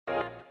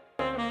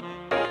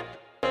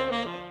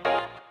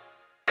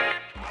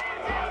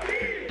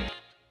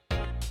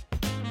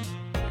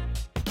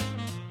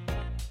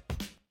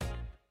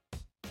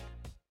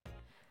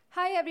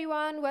Hi,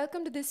 everyone.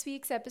 Welcome to this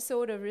week's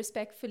episode of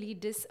Respectfully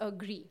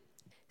Disagree.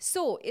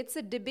 So, it's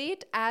a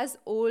debate as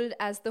old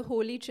as the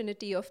holy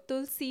trinity of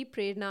Tulsi,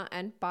 Prerna,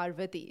 and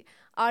Parvati.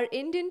 Are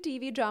Indian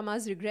TV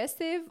dramas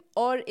regressive,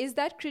 or is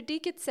that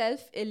critique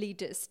itself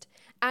elitist?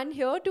 And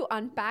here to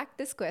unpack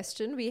this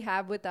question, we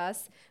have with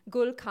us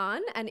Gul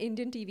Khan, an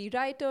Indian TV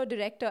writer,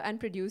 director, and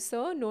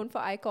producer known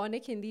for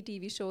iconic Hindi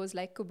TV shows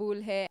like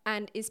Kabul Hai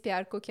and Is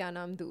Pyar Ko Kya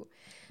Naam Do.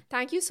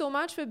 Thank you so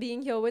much for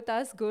being here with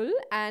us, Gul.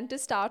 And to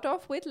start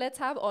off with, let's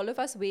have all of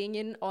us weighing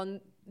in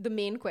on the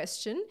main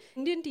question: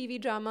 Indian TV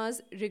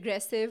dramas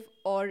regressive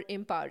or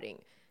empowering?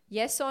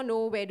 Yes or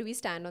no, where do we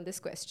stand on this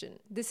question?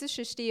 This is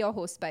Shrishti, your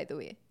host, by the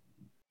way.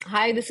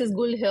 Hi, this is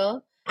Gul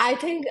here. I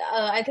think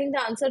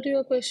the answer to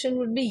your question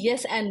would be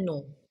yes and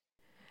no.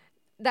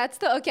 That's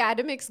the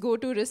academics go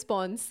to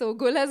response. So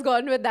Gul has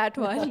gone with that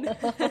one.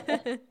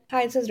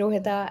 Hi, this is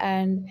Rohita,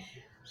 and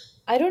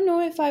I don't know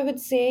if I would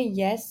say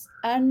yes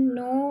and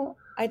no.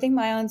 I think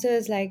my answer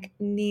is like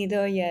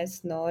neither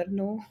yes nor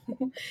no,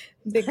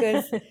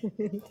 because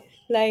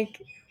like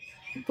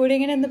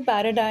putting it in the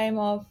paradigm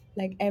of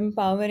like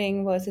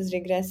empowering versus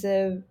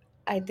regressive,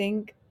 I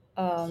think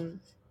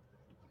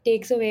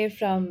takes away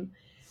from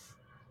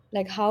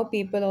like how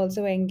people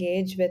also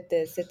engage with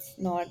this. It's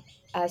not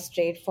as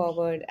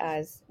straightforward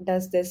as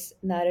does this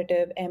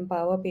narrative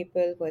empower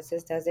people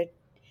versus does it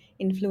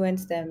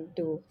influence them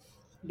to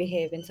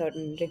behave in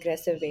certain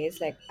regressive ways.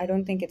 Like I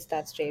don't think it's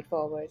that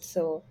straightforward,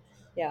 so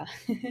yeah.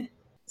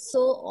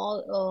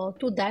 So,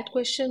 to that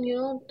question,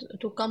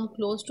 to come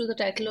close to the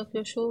title of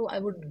your show, I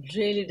would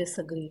really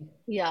disagree.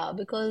 Yeah,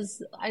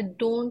 because I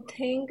don't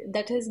think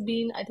that has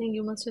been, I think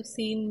you must have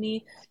seen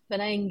me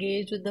when I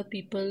engage with the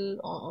people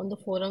on the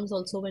forums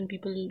also when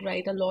people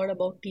write a lot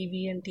about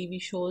TV and TV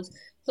shows.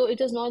 So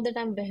it is not that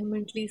I'm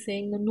vehemently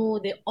saying, no,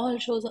 they all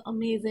shows are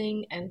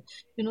amazing and,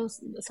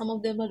 some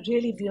of them are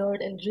really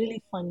weird and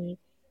really funny.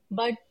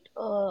 But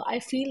I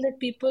feel that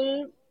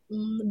people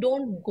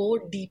don't go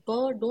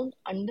deeper, don't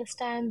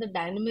understand the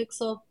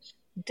dynamics of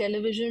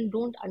television,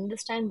 don't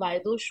understand why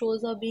those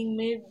shows are being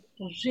made,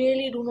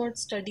 really do not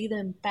study the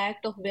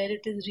impact of where it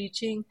is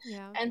reaching,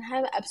 Yeah. and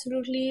have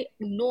absolutely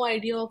no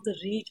idea of the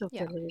reach of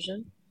Yeah.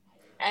 television.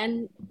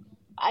 And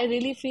I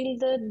really feel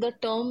that the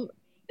term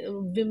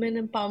women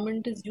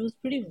empowerment is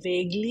used pretty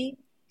vaguely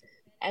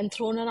and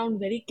thrown around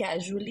very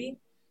casually,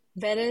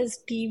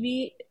 whereas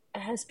TV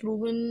has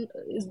proven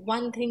is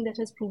one thing that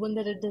has proven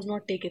that it does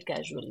not take it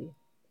casually.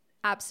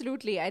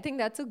 Absolutely. I think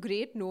that's a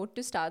great note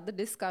to start the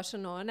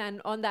discussion on.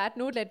 And on that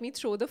note, let me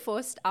throw the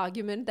first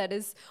argument that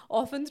is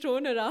often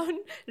thrown around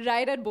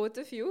right at both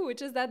of you,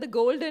 which is that the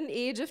golden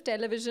age of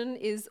television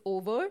is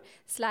over,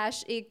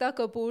 slash, Ekta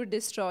Kapoor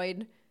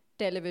destroyed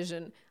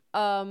television.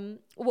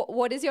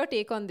 What is your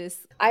take on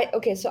this? I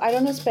okay, so I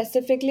don't know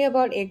specifically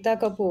about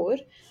Ekta Kapoor,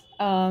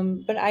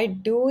 but I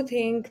do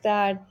think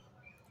that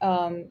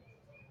um,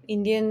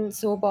 Indian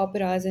soap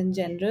operas in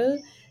general,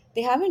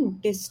 they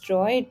haven't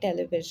destroyed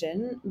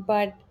television,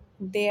 but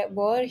they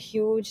were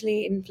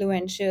hugely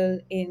influential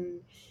in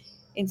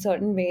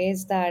certain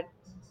ways that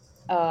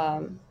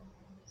um,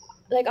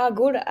 like are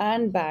good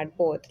and bad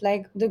both.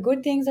 Like the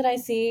good things that I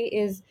see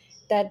is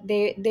that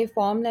they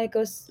form like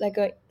like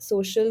a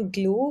social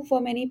glue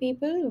for many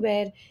people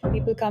where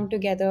people come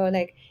together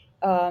like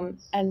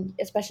and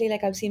especially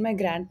like I've seen my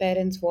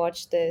grandparents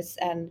watch this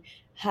and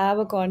have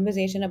a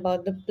conversation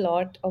about the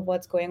plot of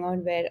what's going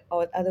on where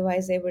or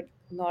otherwise they would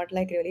not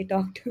like really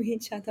talk to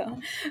each other.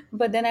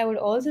 But then I would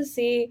also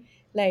see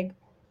like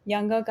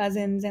younger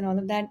cousins and all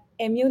of that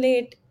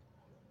emulate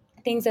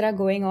things that are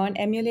going on,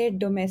 emulate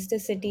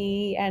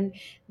domesticity and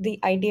the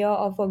idea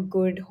of a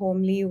good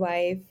homely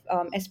wife,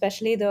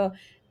 especially the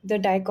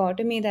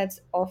dichotomy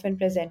that's often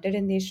presented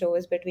in these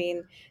shows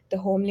between the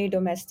homely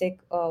domestic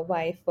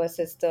wife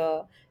versus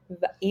the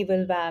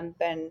evil vamp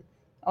and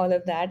all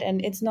of that.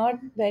 And it's not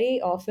very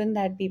often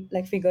that people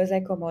like figures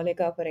like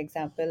Komolika, for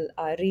example,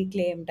 are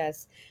reclaimed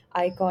as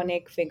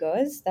iconic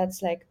figures.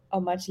 That's like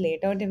a much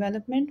later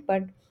development,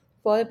 but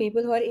for the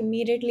people who are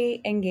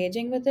immediately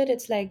engaging with it,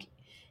 it's like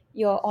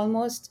you're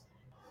almost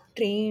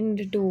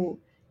trained to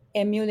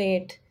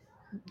emulate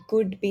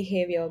good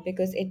behavior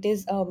because it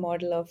is a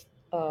model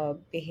of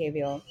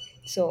behavior.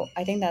 So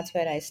I think that's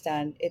where I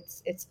stand.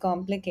 It's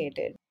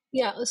complicated.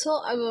 Yeah,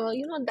 so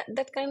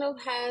that kind of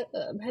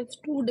has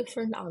two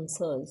different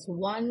answers.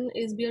 One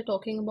is we are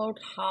talking about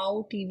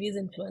how TV is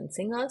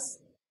influencing us,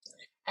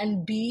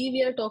 and B,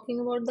 we are talking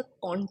about the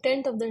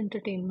content of the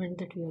entertainment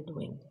that we are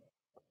doing.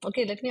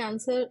 Okay, let me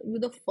answer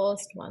with the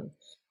first one.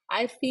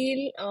 I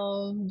feel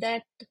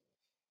that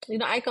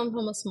I come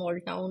from a small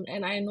town,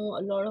 and I know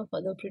a lot of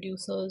other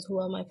producers who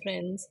are my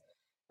friends.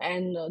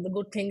 And the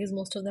good thing is,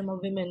 most of them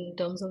are women in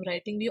terms of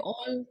writing. We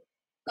all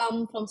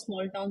come from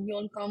small towns, we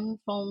all come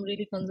from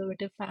really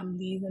conservative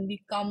families, and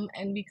we come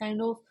and we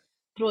kind of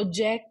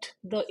project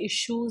the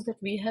issues that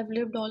we have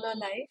lived all our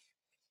life.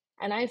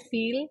 And I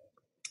feel,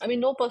 I mean,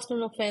 no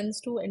personal offense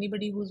to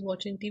anybody who's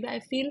watching TV, I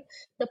feel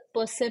the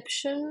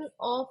perception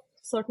of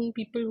certain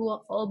people who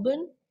are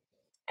urban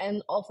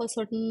and of a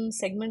certain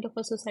segment of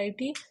a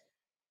society,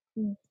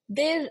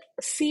 they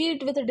see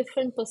it with a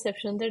different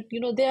perception, that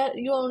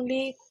you're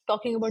only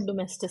talking about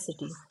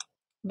domesticity,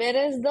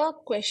 whereas the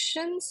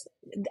questions,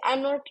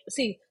 I'm not,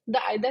 see,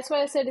 that's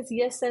why I said it's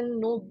yes and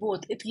no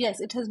both. It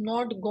has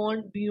not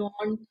gone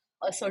beyond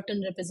a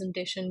certain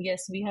representation.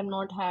 Yes, we have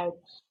not had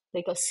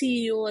like a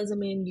CEO as a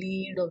main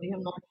lead, or we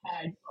have not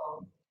had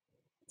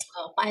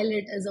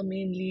pilot as a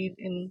main lead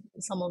in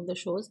some of the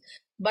shows,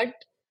 but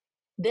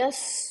there are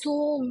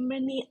so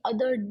many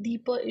other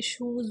deeper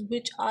issues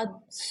which are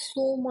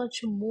so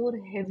much more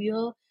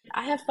heavier.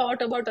 I have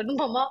thought about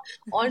Anupama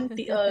on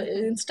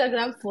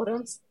Instagram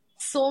forums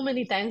so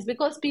many times,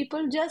 because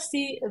people just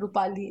see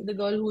Rupali, the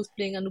girl who's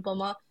playing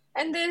Anupama,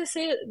 and they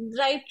say,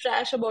 write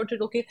trash about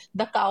it. Okay,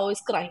 the cow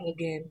is crying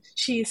again.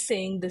 She is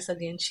saying this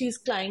again. She's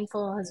crying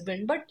for her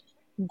husband. But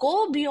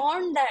go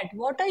beyond that.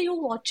 What are you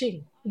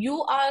watching?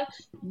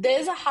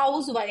 There's a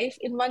housewife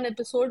in one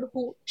episode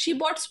who she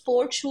bought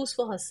sport shoes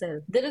for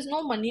herself. There is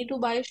no money to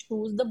buy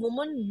shoes. The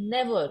woman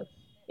never,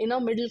 in a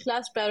middle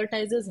class,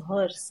 prioritizes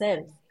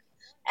herself.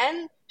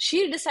 And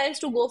she decides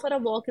to go for a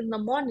walk in the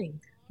morning.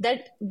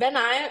 That when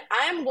I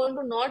am going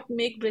to not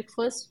make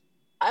breakfast,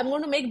 I'm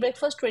going to make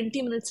breakfast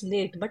 20 minutes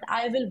late, but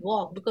I will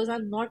walk because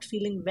I'm not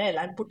feeling well.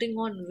 I'm putting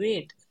on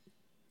weight.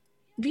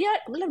 There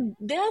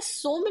are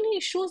so many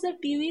issues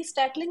that TV is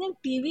tackling, and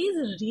TV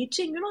is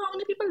reaching. You know how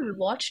many people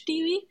watch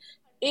TV?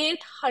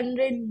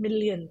 800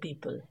 million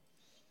people.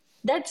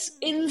 That's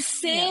Yeah.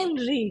 insane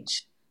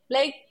reach.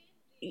 Like,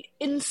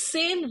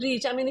 insane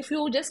reach. I mean, if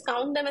you just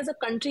count them as a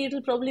country,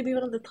 it'll probably be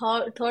one of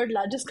the third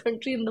largest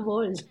country in the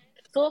world.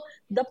 So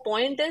the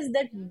point is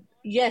that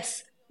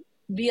yes,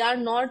 we are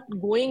not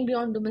going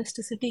beyond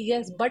domesticity,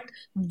 yes, but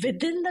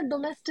within the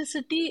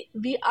domesticity,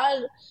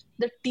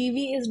 the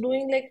TV is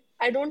doing, like,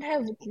 I don't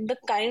have the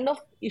kind of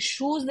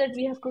issues that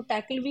we have to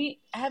tackle. We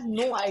have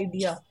no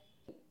idea.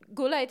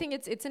 Gula, I think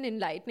it's an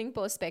enlightening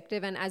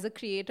perspective, and as a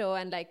creator,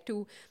 and like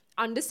to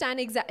understand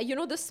exactly,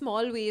 the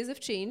small ways of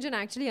change, and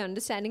actually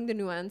understanding the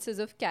nuances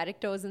of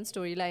characters and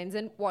storylines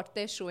and what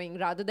they're showing,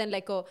 rather than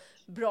like a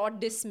broad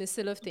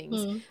dismissal of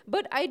things. Hmm.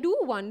 But I do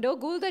wonder,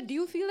 Gul, that do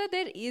you feel that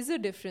there is a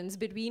difference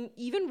between,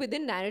 even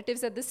within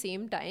narratives at the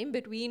same time,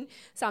 between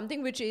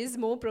something which is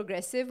more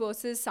progressive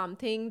versus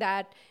something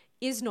that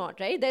is not,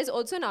 right? There's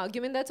also an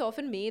argument that's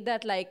often made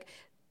that, like,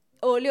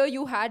 earlier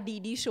you had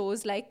DD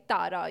shows like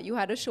Tara. You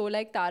had a show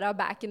like Tara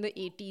back in the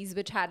 80s,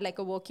 which had like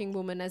a working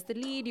woman as the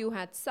lead. You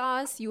had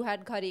Saas, you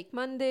had Ghar Ek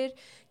Mandir,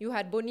 you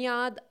had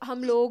Bunyad,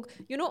 Hum Log,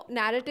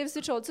 narratives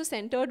which also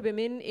centered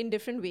women in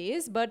different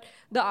ways. But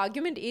the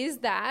argument is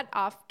that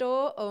after,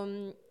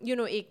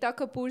 Ekta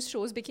Kapoor's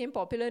shows became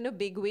popular in a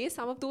big way,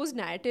 some of those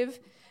narratives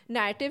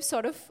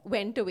sort of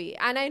went away.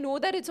 And I know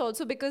that it's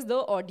also because the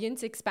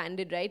audience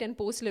expanded, right? And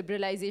post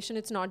liberalization,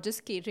 it's not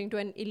just catering to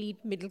an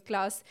elite middle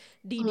class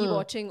DD Hmm.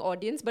 watching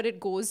audience, but it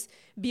goes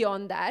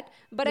beyond that.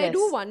 But I do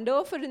Yes.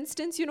 wonder, for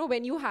instance,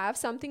 when you have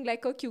something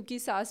like a Kyuki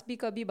Saas Bhi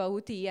Kabhi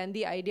Bahu Thi, and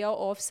the idea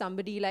of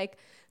somebody like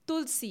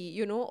Tulsi,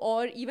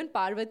 or even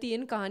Parvati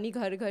in Kahani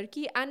Ghar Ghar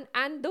Ki,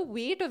 and the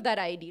weight of that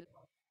ideal.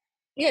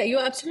 Yeah,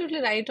 you're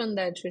absolutely right on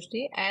that,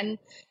 Shrishti. And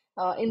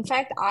in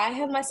fact, I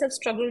have myself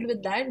struggled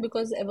with that,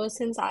 because ever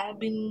since I have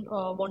been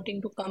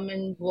wanting to come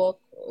and work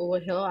over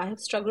here, I have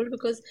struggled,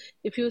 because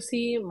if you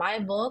see my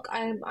work,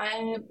 I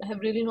have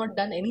really not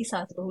done any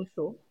Saas Bahu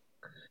show,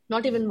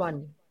 not even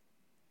one.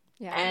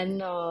 Yeah.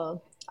 And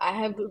I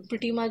have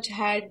pretty much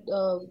had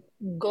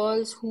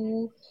girls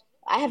who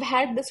I have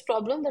had this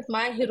problem that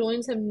my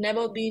heroines have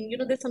never been,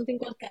 there's something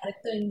called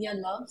character India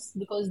loves,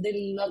 because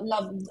they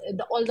love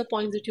all the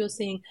points that you're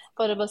saying,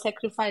 forever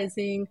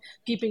sacrificing,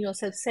 keeping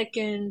yourself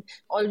second,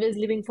 always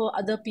living for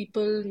other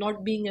people,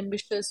 not being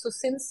ambitious. So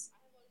since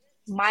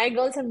my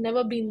girls have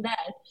never been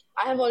that,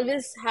 I have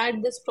always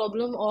had this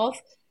problem of,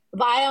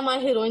 why are my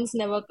heroines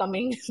never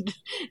coming?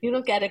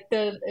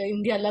 Character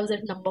India loves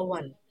at number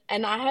one.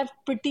 And I have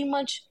pretty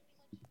much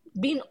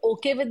been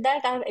okay with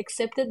that. I've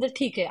accepted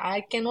that, okay,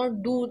 I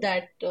cannot do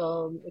that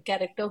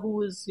character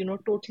who is,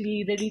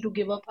 totally ready to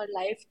give up her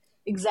life,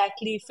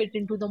 exactly fit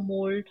into the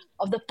mold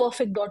of the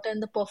perfect daughter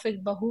and the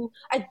perfect bahu.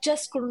 I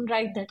just couldn't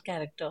write that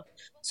character.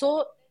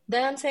 So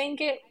then I'm saying,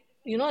 okay,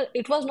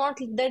 it was not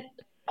that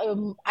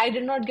I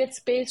did not get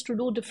space to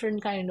do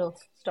different kind of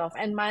stuff.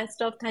 And my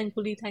stuff,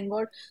 thankfully, thank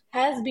God,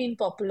 has been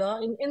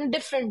popular in a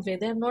different way.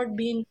 They have not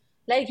been,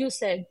 like you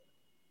said,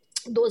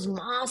 those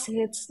mass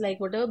hits, like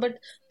whatever, but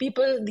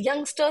people, the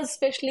youngsters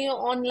especially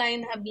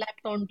online, have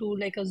lapped onto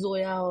like a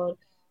Zoya or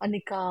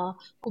Anika,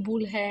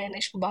 Kubul Hai and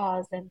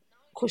Ishqbaz and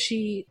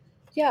Khushi.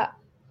 Yeah,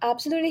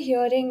 absolutely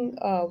hearing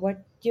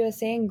what you're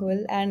saying,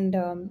 Gul, and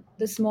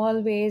the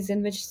small ways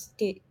in which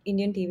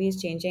Indian TV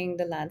is changing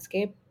the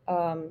landscape,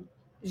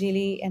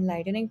 really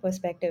enlightening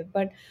perspective.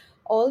 But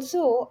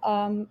also,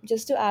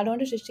 just to add on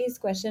to Shrishti's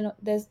question,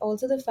 there's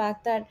also the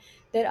fact that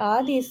there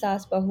are these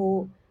Sas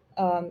Bahu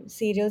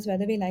serials,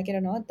 whether we like it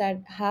or not,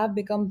 that have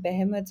become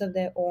behemoths of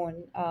their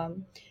own.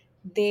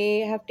 They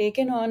have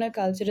taken on a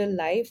cultural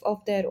life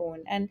of their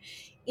own. And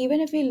even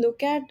if we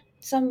look at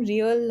some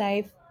real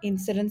life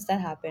incidents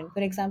that happened.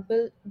 For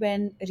example,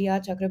 when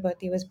Riya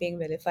Chakrabarti was being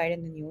vilified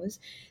in the news,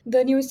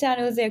 the news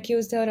channels, they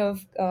accused her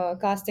of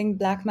casting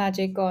black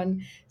magic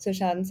on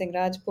Sushant Singh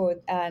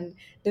Rajput, and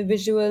the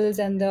visuals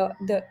and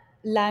the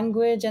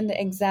language and the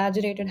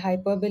exaggerated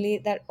hyperbole,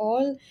 that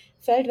all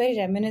felt very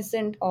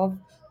reminiscent of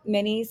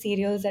many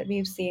serials that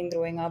we've seen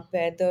growing up,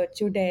 where the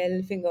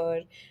Chudail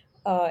figure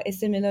is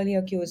similarly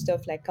accused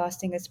of like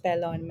casting a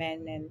spell on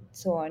men and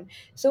so on.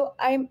 So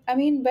I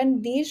mean,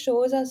 when these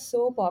shows are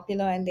so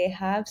popular and they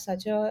have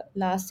such a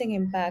lasting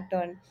impact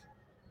on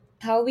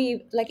how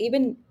we, like,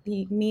 even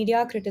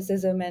media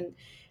criticism and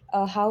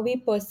how we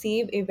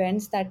perceive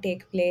events that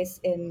take place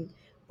in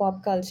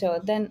pop culture,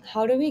 then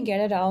how do we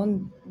get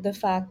around the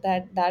fact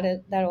that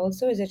that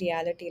also is a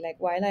reality? Like,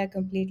 while I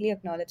completely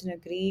acknowledge and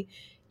agree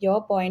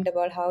your point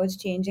about how it's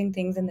changing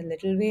things in the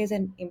little ways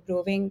and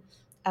improving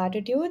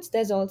attitudes,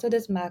 there's also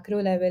this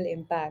macro level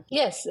impact.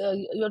 Yes,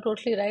 you're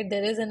totally right.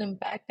 There is an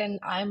impact, and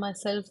I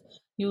myself,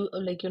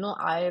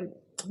 I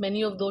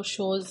many of those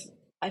shows,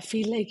 I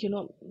feel like,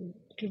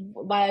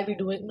 why are we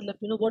doing, like,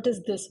 what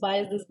is this? Why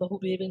is this Bahu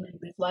behaving like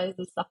this? Why is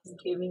this Sahib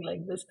behaving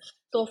like this?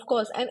 So of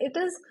course, and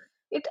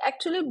it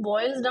actually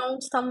boils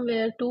down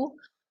somewhere to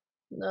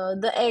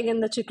the egg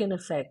and the chicken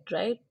effect,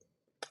 right?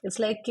 It's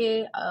like,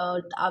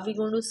 are we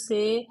going to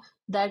say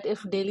that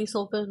if daily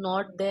soap is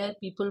not there,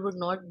 people would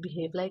not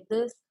behave like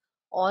this?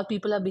 Or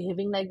people are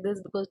behaving like this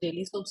because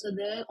daily soaps are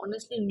there?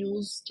 Honestly,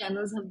 news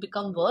channels have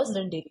become worse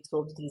than daily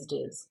soaps these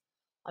days.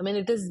 I mean,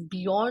 it is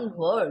beyond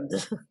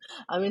words.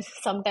 I mean,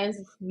 sometimes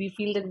we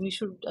feel that we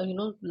should,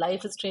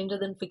 life is stranger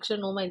than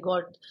fiction. Oh my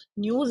God,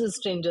 news is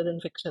stranger than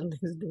fiction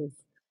these days.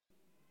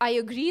 I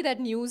agree that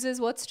news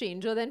is what's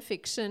stranger than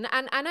fiction.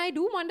 And I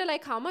do wonder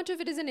like how much of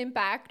it is an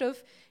impact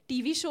of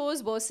TV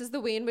shows versus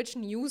the way in which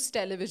news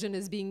television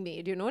is being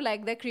made, you know,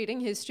 like they're creating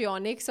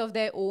histrionics of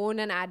their own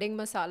and adding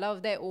masala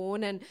of their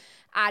own and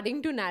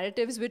adding to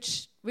narratives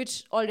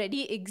which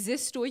already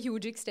exist to a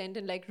huge extent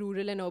in like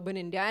rural and urban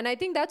India. And I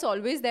think that's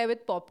always there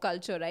with pop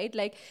culture, right?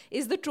 Like,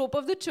 is the trope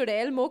of the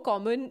chudel more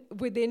common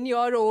within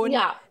your own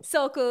Yeah,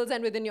 circles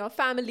and within your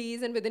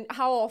families, and within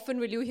how often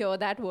will you hear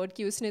that word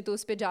कि उसने तो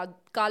उस पे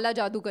काला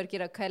जादू करके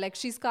रखा है, like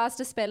she's cast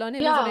a spell on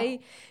him, is a yeah.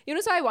 very, you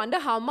know, so I wonder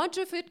how much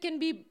of it can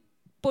be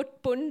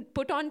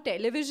put on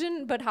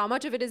television, but how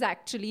much of it is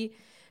actually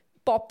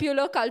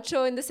popular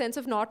culture in the sense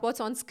of not what's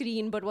on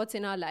screen but what's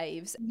in our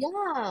lives.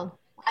 Yeah,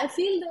 I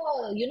feel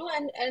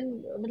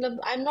and matlab,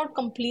 I'm not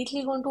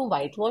completely going to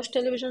whitewash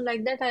television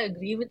like that. I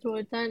agree with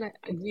Rohita and I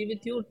agree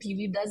with you.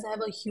 TV does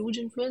have a huge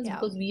influence Yeah.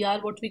 because we are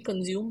what we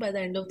consume by the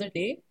end of the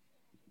day.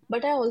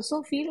 But I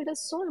also feel it is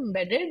so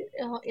embedded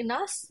in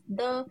us.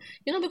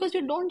 Because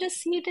you don't just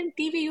see it in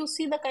TV, you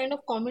see the kind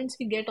of comments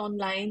we get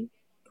online.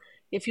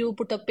 If you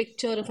put a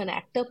picture, if an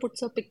actor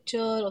puts a picture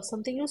or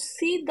something, you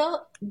see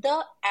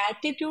the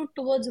attitude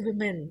towards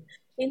women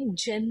in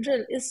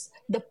general is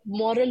the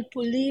moral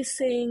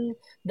policing,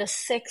 the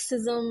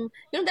sexism.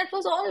 That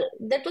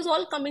was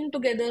all coming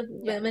together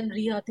Yeah. when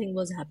Riya thing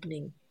was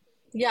happening.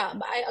 Yeah,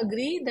 but I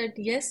agree that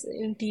yes,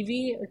 in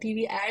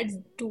TV adds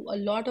to a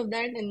lot of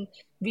that, and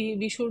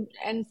we should,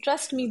 and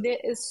trust me, there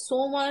is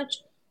so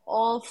much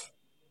of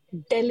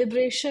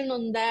deliberation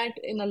on that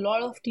in a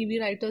lot of TV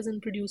writers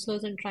and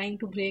producers and trying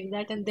to break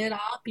that. And there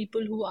are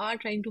people who are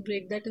trying to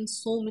break that in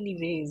so many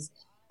ways.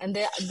 And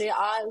there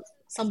are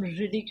some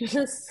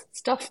ridiculous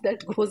stuff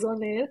that goes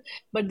on here,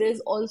 but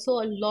there's also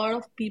a lot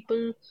of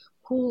people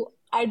who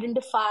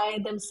identify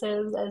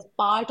themselves as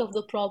part of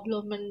the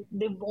problem and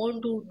they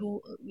want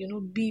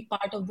to be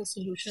part of the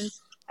solution.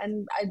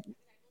 And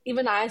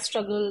even I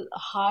struggle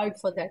hard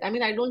for that. I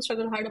mean, I don't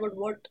struggle hard about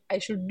what I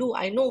should do.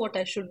 I know what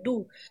I should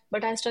do,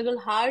 but I struggle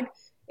hard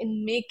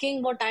in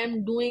making what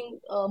I'm doing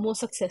more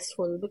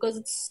successful because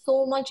it's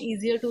so much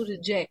easier to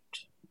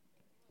reject.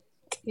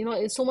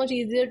 It's so much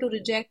easier to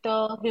reject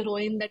a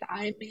heroine that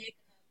I make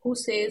who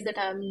says that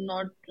I'm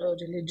not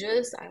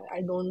religious.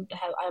 I'm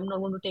not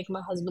going to take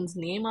my husband's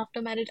name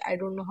after marriage. I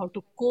don't know how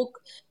to cook.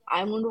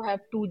 I'm going to have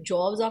two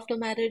jobs after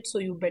marriage. So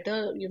you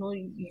better,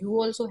 you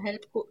also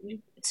help cook.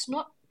 It's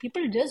not,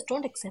 people just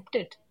don't accept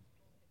it.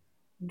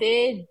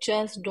 They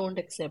just don't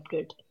accept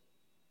it.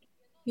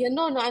 Yeah,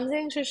 no, no, I'm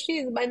saying,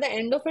 Shrishti, by the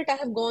end of it, I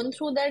have gone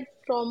through that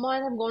trauma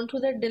and I've gone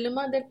through that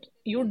dilemma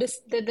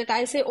that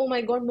I say, oh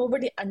my God,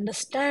 nobody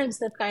understands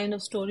that kind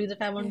of story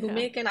that I want to Yeah.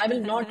 make, and I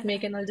will not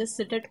make, and I'll just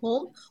sit at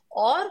home,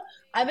 or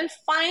I will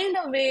find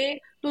a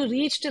way to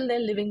reach till their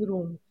living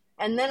room.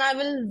 And then I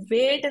will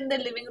wait in their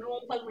living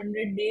room for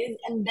 100 days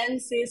and then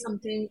say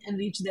something and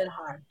reach their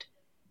heart.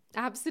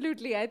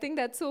 Absolutely. I think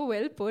that's so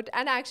well put.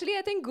 And actually,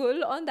 I think,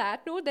 Gul, on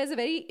that note, there's a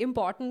very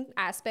important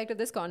aspect of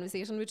this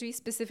conversation, which we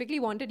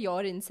specifically wanted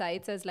your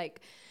insights as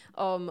like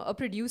a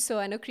producer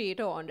and a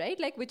creator on, right?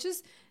 Like, which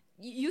is,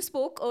 you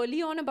spoke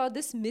early on about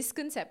this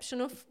misconception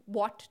of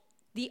what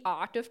the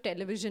art of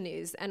television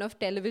is and of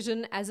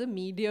television as a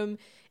medium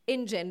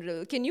in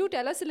general. Can you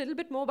tell us a little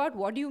bit more about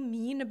what do you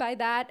mean by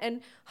that,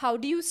 and how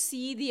do you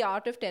see the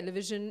art of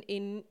television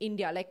in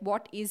India? Like,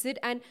 what is it,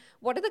 and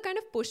what are the kind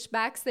of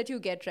pushbacks that you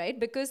get, right?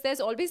 Because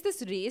there's always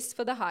this race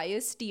for the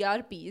highest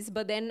TRPs,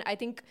 but then I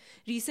think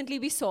recently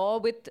we saw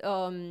with,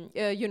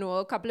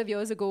 a couple of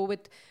years ago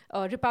with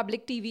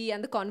Republic TV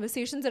and the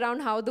conversations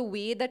around how the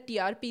way that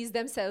TRPs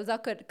themselves are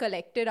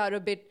collected are a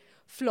bit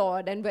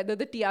flawed, and whether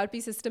the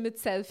TRP system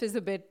itself is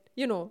a bit,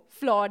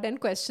 flawed and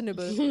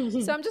questionable.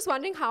 So I'm just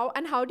wondering how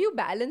do you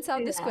balance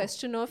out this Yeah.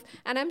 question of,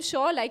 and I'm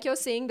sure, like you're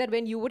saying, that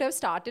when you would have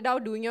started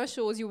out doing your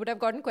shows, you would have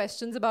gotten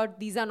questions about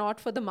these are not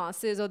for the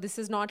masses, or this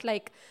is not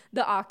like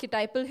the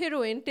archetypal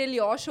heroine, till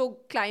your show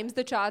climbs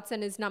the charts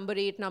and is number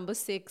 8, number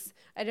 6.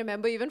 I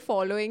remember even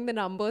following the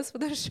numbers for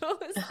the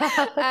shows.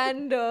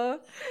 And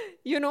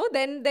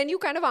then you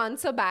kind of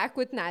answer back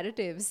with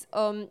narratives.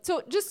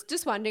 So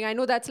just wondering, I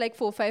know that's like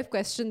 4 5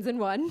 questions in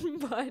one,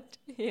 but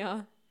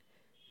yeah.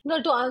 No,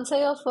 to answer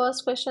your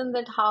first question,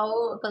 that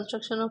how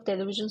construction of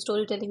television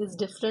storytelling is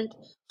different.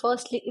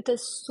 Firstly, it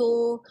is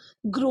so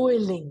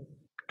grueling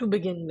to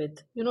begin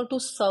with. To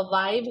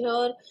survive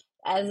here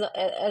as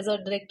a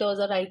director, as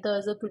a writer,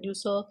 as a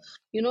producer,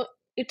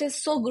 it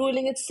is so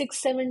grueling. It's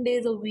 6 7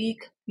 days a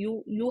week.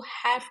 You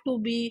have to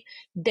be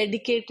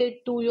dedicated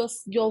to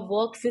your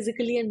work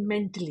physically and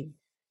mentally,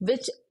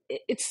 which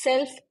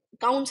itself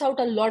counts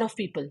out a lot of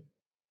people,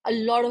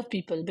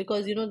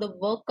 because the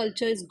work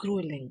culture is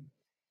grueling,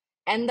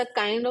 and the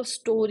kind of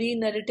story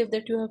narrative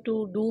that you have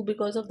to do,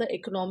 because of the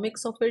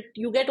economics of it,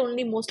 you get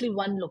only mostly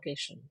one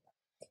location.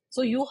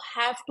 So you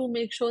have to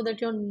make sure that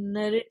your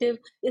narrative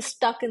is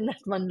stuck in that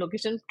one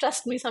location.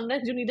 Trust me,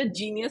 sometimes you need a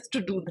genius to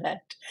do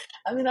that.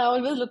 I mean, I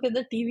always look at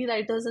the TV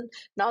writers, and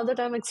now that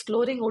I'm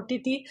exploring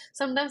OTT,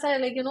 sometimes I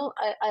like,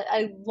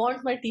 I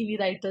want my TV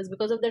writers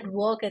because of that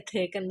work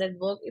ethic and that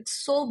work.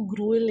 It's so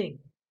grueling,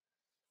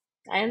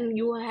 and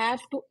you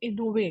have to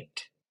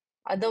innovate,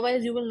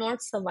 otherwise you will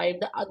not survive.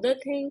 The other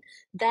thing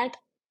that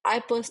I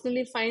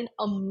personally find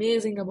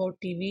amazing about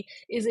TV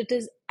is it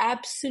is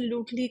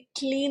absolutely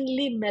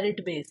cleanly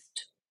merit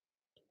based.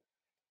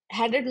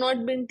 Had it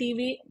not been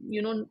TV,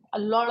 a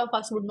lot of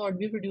us would not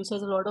be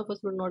producers, a lot of us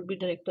would not be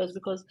directors,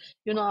 because,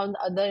 in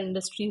other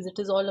industries, it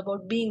is all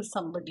about being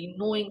somebody,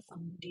 knowing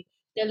somebody.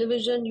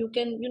 Television, you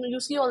can, you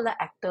see all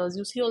the actors,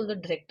 you see all the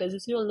directors, you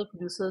see all the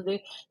producers.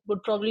 They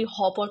would probably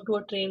hop onto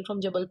a train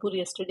from Jabalpur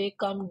yesterday,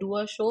 come do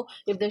a show.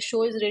 If their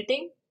show is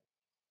rating,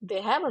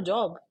 they have a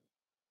job.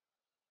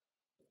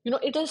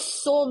 It is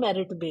so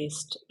merit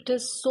based. It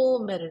is so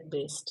merit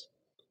based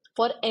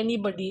for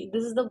anybody.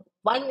 This is the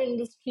one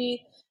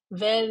industry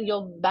where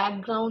your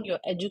background, your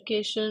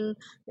education,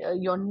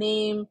 your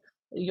name,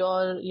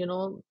 your,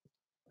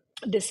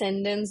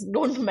 descendants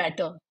don't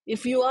matter.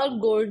 If you are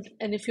good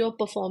and if you're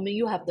performing,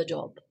 you have the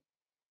job.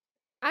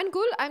 And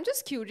Gul, I'm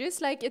just curious,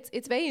 like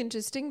it's very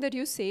interesting that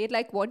you say it.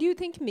 Like, what do you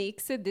think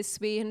makes it this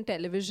way in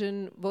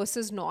television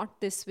versus not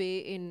this way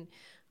in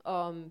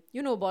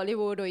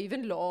Bollywood or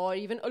even law, or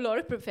even a lot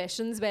of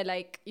professions where,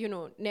 like,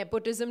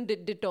 nepotism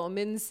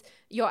determines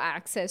your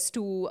access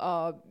to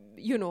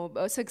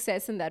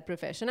success in that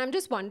profession. I'm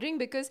just wondering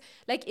because,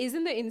 like,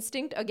 isn't the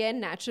instinct again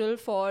natural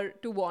for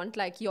to want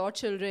like your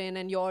children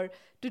and your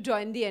to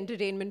join the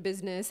entertainment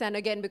business, and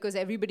again because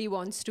everybody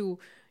wants to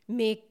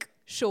make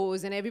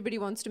shows and everybody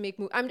wants to make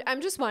movies.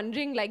 I'm just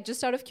wondering, like,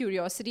 just out of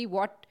curiosity,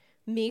 what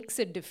makes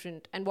it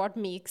different and what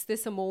makes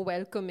this a more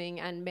welcoming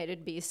and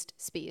merit based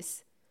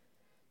space?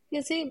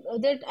 You see,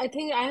 that I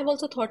think I have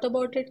also thought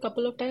about it a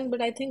couple of times,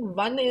 but I think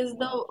one is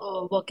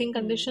the working Hmm.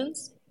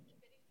 conditions.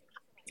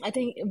 I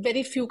think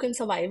very few can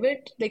survive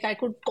it. Like, I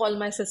could call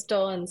my sister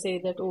and say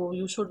that, oh,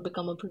 you should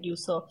become a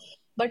producer.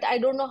 But I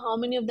don't know how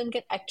many of them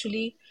can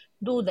actually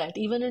do that.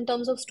 Even in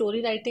terms of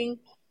story writing,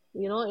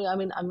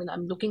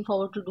 I'm looking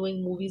forward to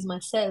doing movies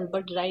myself,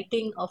 but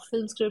writing a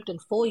film script in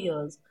 4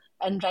 years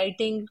and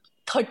writing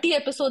 30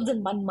 episodes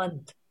in 1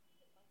 month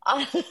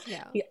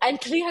Yeah. and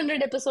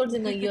 300 episodes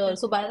in a year.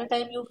 So by the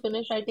time you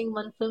finish writing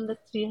one film,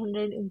 that's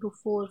 300 into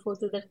 4,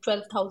 so that's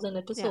 12,000 Yeah.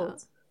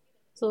 episodes.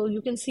 So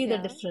you can see the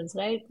Yeah. difference,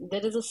 right?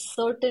 There is a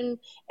certain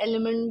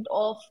element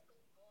of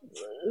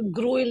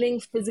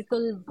grueling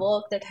physical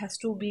work that has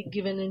to be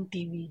given in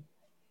TV.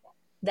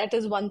 That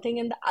is one thing.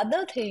 And the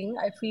other thing,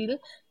 I feel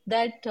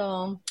that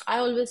I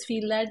always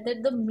feel that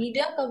the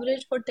media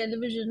coverage for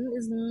television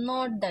is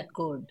not that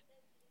good.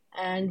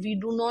 And we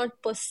do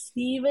not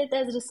perceive it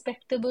as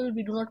respectable.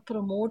 We do not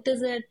promote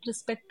it as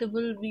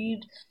respectable.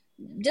 We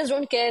just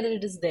don't care that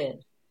it is there.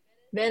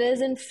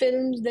 Whereas in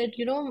films that,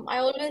 I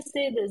always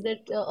say this,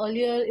 that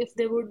earlier, if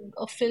there would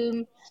a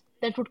film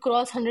that would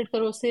cross 100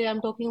 crore, say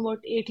I'm talking about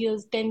 8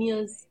 years, 10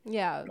 years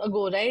Yeah.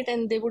 ago, right?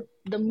 And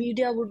the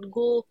media would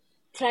go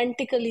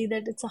frantically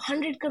that it's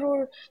 100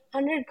 crore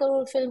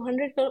film,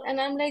 100 crore.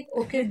 And I'm like,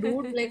 okay,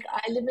 dude, like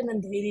I live in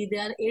Andheri.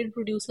 There are 8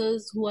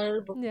 producers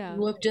Yeah.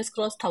 who have just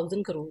crossed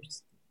 1,000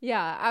 crores.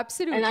 Yeah, And I'm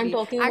absolutely.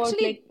 talking about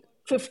Actually, like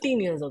 15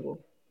 years ago.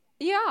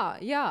 yeah,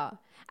 yeah.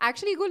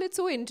 Actually, Gul, it's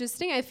so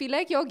interesting. I feel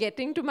like you're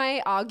getting to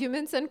my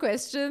arguments and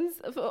questions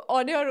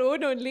on your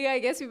own only. I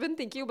guess we've been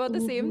thinking about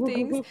the same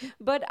things.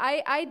 But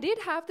I did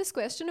have this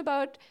question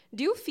about,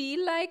 do you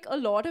feel like a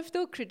lot of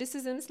the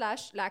criticism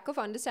slash lack of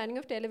understanding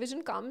of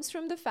television comes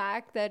from the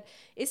fact that,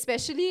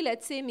 especially,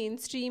 let's say,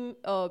 mainstream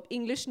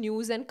English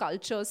news and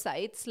culture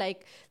sites,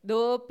 like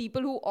the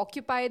people who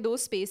occupy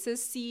those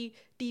spaces see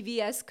TV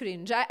as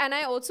cringe. And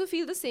I also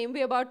feel the same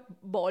way about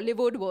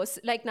Bollywood was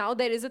like, now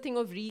there is a thing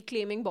of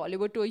reclaiming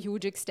Bollywood to a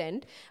huge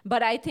extent.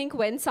 But I think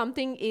when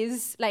something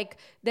is like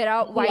there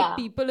are white Yeah.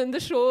 people in the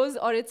shows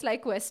or it's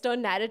like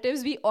Western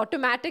narratives, we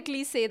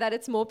automatically say that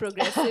it's more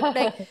progressive.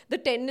 Like the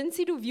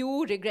tendency to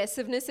view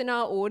regressiveness in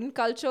our own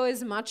culture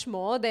is much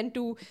more than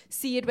to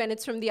see it when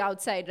it's from the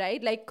outside,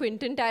 right? Like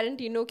Quentin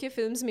Tarantino ke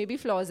films maybe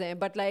flaws hai,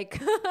 but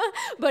like,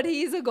 but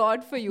he's a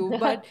god for you.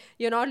 But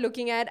you're not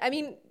looking at, I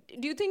mean,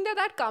 do you think that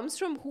that comes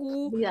from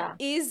who Yeah.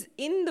 is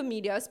in the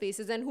media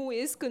spaces and who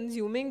is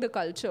consuming the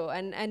culture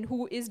and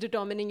who is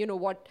determining, you know,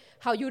 what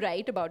how you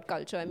write about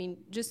culture? I mean,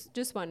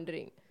 just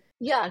wondering.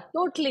 Yeah,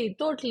 totally,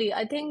 totally.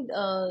 I think,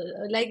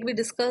 like we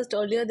discussed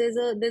earlier, there's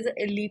a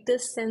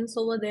elitist sense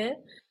over there,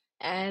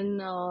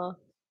 and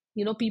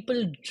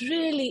people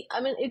really. I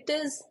mean, it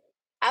is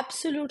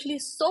absolutely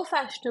so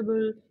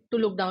fashionable to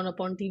look down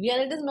upon TV,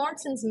 and it is not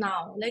since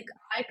now. Like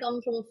I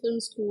come from a film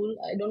school.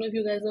 I don't know if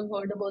you guys have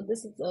heard about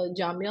this. It's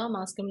Jamia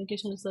Mass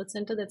Communication Research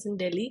Center that's in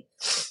Delhi,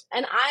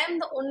 and I am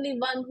the only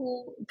one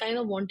who kind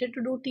of wanted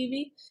to do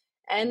TV.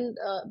 And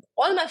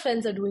all my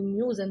friends are doing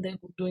news and they're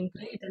doing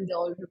great and they're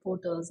all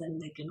reporters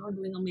and like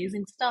doing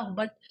amazing stuff.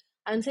 But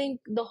I'm saying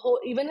the whole,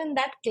 even in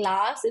that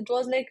class, it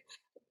was like,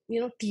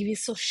 TV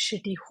is so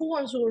shitty. Who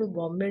wants to go to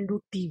Bombay and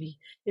do TV?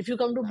 If you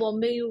come to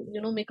Bombay,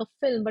 make a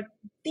film. But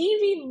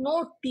TV,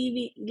 no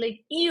TV,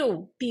 like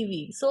ew,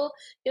 TV. So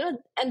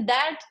and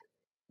that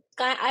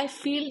I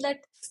feel that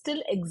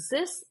still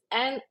exists,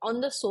 and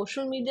on the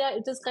social media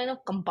it is kind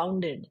of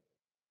compounded.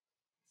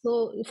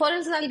 So, for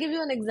instance, I'll give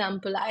you an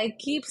example. I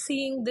keep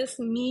seeing this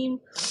meme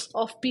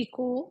of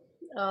Piku,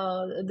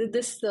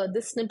 this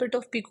snippet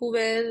of Piku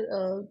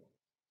where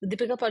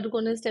Deepika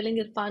Padukone is telling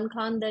Irfan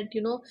Khan that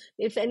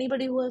if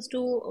anybody who has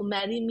to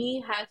marry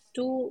me has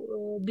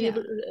to be Yeah.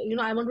 able,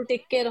 I want to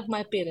take care of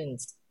my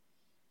parents.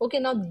 Okay,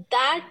 now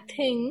that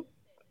thing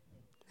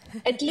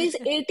at least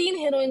 18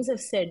 heroines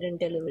have said in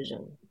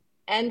television.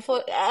 And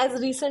for as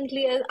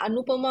recently as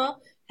Anupama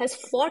has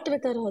fought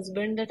with her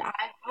husband that I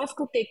have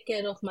to take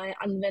care of my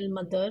unwell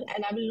mother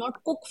and I will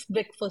not cook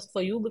breakfast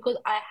for you because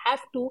I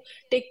have to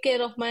take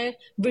care of my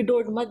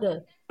widowed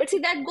mother. But see,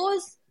 that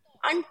goes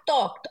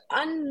untalked,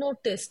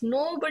 unnoticed.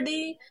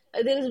 Nobody,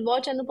 there is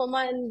watch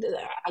Anupama and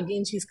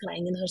again she's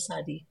crying in her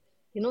sari.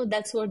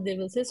 That's what they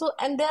will say. So,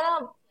 and there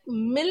are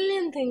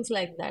million things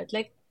like that.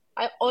 Like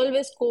I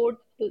always quote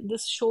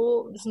this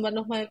show. This is one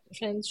of my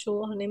friends'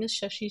 show. Her name is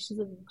Shashi. She's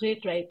a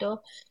great writer.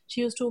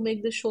 She used to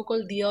make this show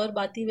called Diya Aur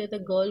Bati, where the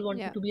girl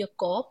wanted Yeah. to be a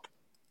cop.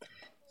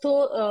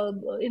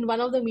 So, in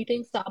one of the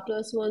meetings, Star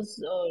Plus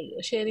was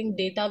sharing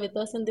data with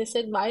us, and they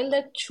said while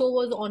that show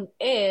was on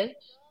air,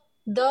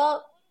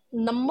 the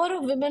number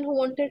of women who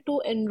wanted to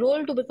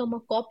enroll to become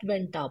a cop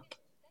went up.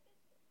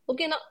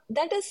 Okay, now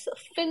that is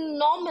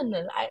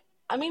phenomenal.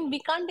 I mean, we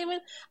can't even,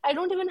 I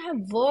don't even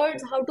have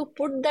words how to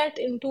put that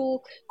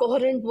into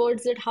coherent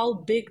words that how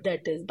big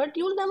that is. But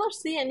you'll never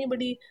see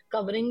anybody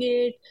covering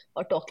it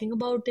or talking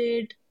about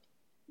it.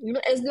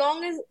 As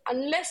long as,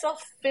 unless a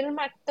film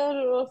actor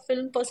or a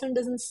film person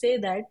doesn't say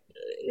that,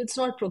 it's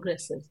not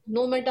progressive,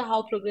 no matter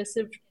how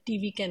progressive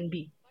TV can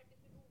be.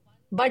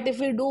 But if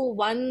we do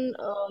one,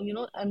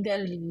 and there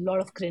are a lot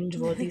of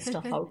cringe-worthy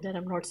stuff out there,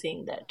 I'm not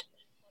saying that.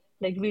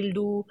 Like we'll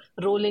do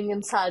rolling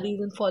in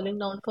saris and falling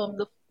down from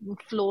the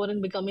floor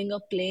and becoming a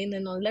plane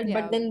and all that. But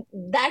Yeah. then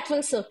that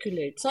will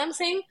circulate. So I'm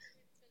saying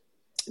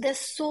there's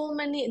so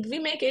many. We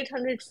make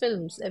 800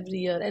 films every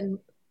year, and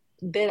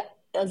there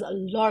is a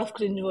lot of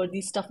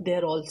cringeworthy stuff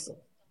there also.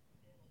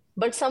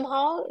 But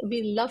somehow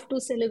we love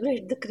to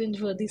celebrate the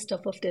cringeworthy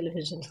stuff of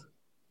television,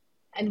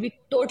 and we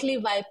totally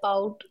wipe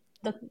out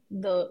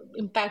the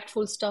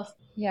impactful stuff.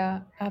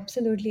 Yeah,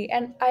 absolutely.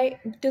 And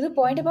to the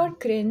point about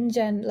cringe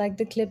and like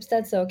the clips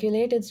that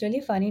circulate, it's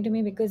really funny to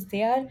me because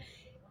they are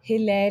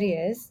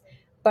hilarious.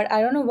 But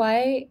I don't know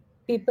why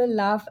people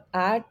laugh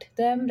at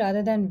them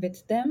rather than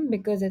with them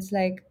because it's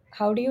like,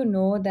 how do you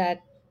know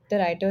that the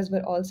writers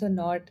were also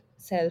not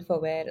self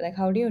aware? Like,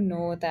 how do you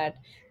know that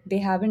they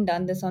haven't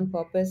done this on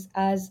purpose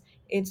as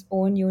its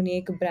own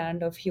unique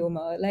brand of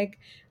humor? Like,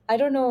 I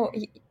don't know.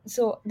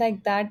 So,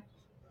 like, that.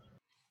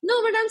 No,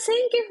 but I'm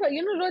saying, if,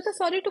 Rohita,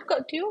 sorry to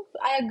cut you.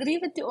 I agree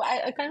with you.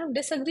 I kind of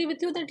disagree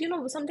with you that,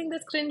 something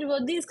that's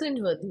cringeworthy is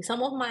cringeworthy.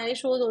 Some of my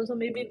shows also,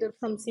 maybe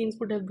some scenes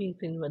could have been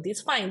cringeworthy.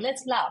 It's fine.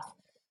 Let's laugh.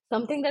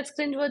 Something that's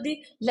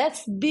cringeworthy,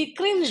 let's be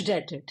cringed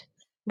at it.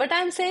 But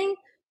I'm saying,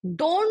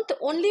 don't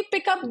only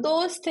pick up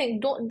those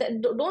things.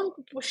 Don't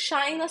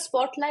shine a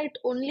spotlight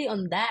only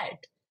on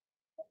that.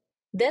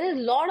 There is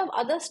a lot of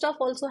other stuff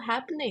also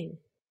happening.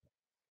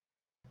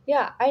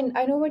 Yeah, I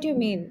know what you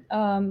mean.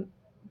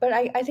 but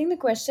I think the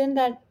question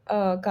that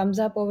comes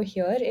up over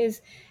here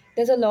is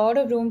there's a lot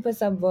of room for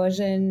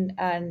subversion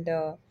and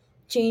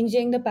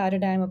changing the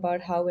paradigm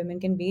about how women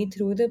can be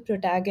through the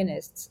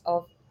protagonists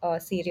of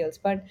serials.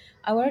 But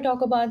I want to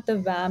talk about the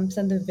vamps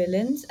and the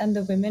villains and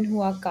the women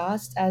who are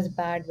cast as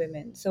bad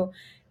women. So,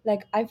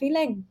 like, I feel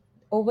like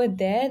over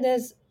there,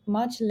 there's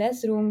much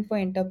less room for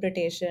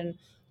interpretation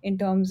in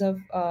terms of,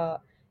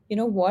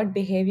 what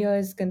behavior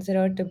is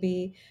considered to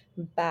be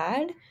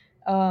bad.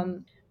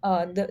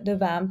 The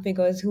vamp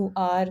figures who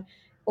are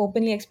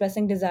openly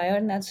expressing desire,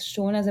 and that's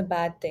shown as a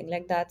bad thing.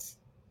 Like that's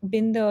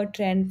been the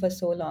trend for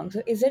so long.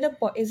 So is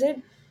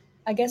it,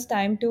 I guess,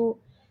 time to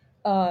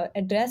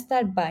address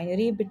that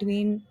binary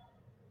between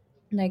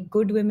like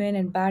good women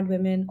and bad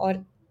women, or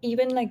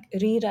even like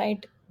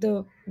rewrite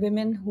the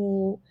women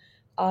who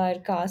are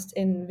cast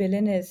in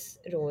villainous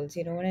roles?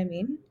 You know what I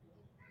mean?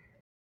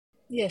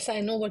 Yes,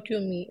 I know what you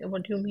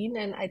mean,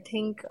 and I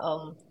think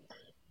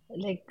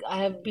like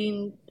I have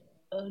been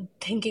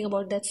thinking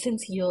about that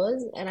since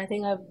years, and I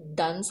think I've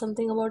done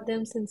something about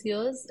them since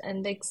years.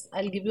 And like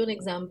I'll give you an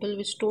example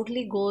which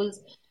totally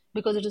goes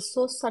because it is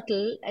so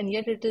subtle and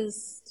yet it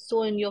is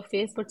so in your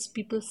face, but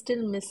people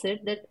still miss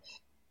it. That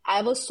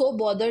I was so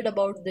bothered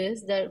about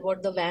this that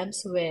what the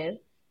vamps wear.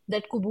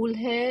 That Kubul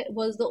Hai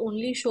was the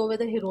only show where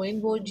the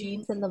heroine wore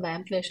jeans and the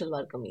vamp wear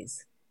shalwar kameez.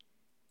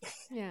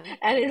 Yeah.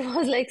 And it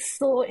was like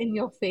so in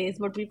your face,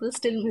 but people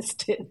still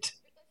missed it.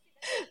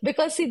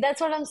 Because see, that's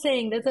what I'm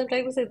saying. That's what I'm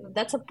trying to say.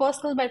 That's a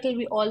personal battle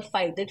we all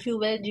fight. That if you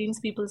wear jeans,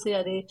 people say,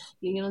 "Arey,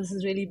 this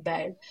is really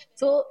bad."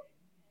 So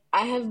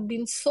I have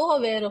been so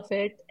aware of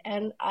it,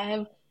 and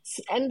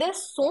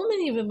there's so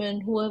many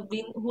women who have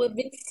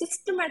been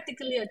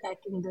systematically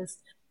attacking this.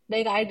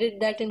 Like I did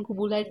that in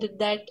Kubul, I did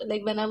that.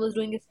 Like when I was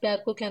doing Is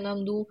Pyar Ko Kya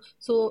Naam Do.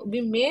 So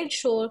we made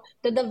sure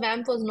that the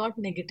vamp was not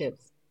negative.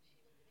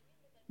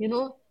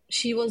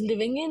 She was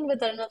living in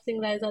with Arnab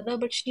Singh Raizada,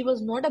 but she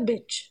was not a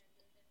bitch.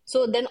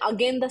 So then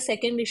again, the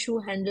second issue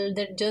handled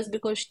that just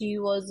because she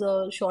was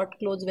a short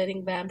clothes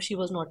wearing vamp, she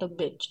was not a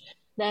bitch.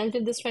 Then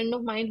until this friend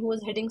of mine who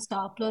was heading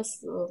Star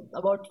Plus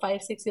about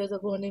 5, 6 years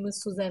ago, her name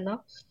is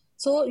Susanna.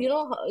 So,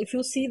 if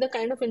you see the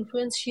kind of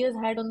influence she has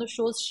had on the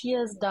shows she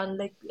has done,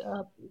 like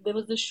there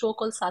was this show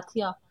called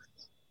Satya,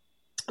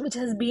 which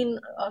has been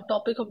a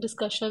topic of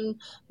discussion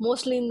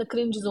mostly in the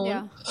cringe zone.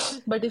 Yeah.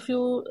 But if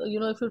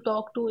you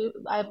talk to,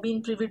 I've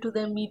been privy to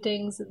their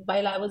meetings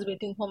while I was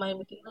waiting for my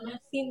meeting, and I've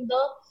seen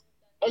the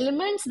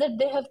elements that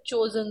they have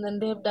chosen and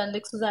they have done.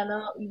 Like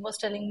Susanna was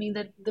telling me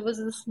that there was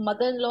this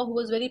mother-in-law who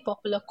was very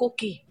popular,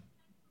 Koki.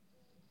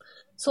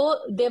 So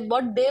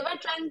what they were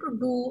trying to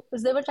do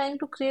is they were trying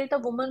to create a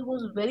woman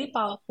who's very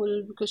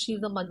powerful because she's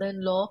the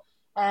mother-in-law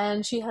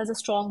and she has a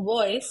strong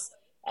voice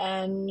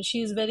and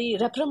she's very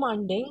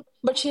reprimanding,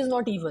 but she's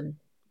not evil.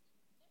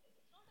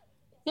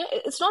 Yeah,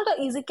 it's not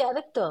an easy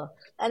character,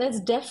 and it's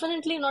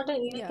definitely not an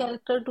easy Yeah.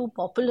 character to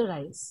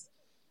popularize.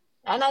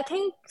 And I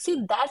think, see,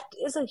 that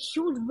is a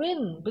huge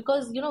win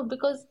because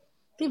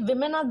the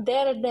women are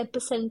there at the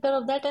epicenter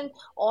of that, and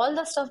all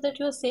the stuff that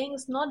you're saying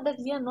is not that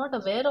we are not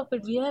aware of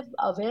it. We are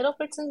aware of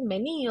it since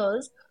many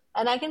years,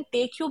 and I can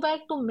take you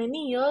back to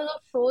many years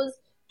of shows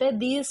where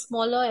these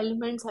smaller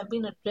elements have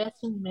been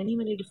addressed in many,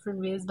 many different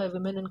ways by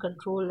women in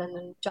control and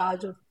in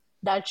charge of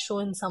that show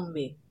in some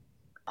way.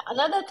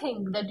 Another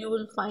thing that you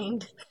will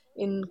find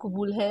in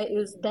Kubul Hai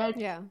is that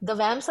Yeah. the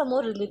vamps are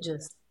more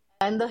religious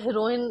and the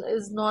heroine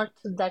is not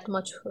that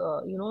much,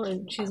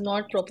 she's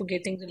not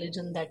propagating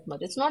religion that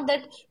much. It's not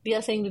that we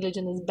are saying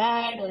religion is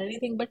bad or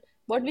anything, but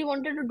what we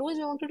wanted to do is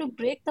we wanted to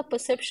break the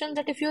perception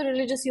that if you're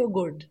religious, you're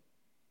good.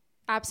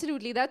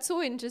 Absolutely, that's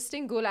so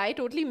interesting, Gul. I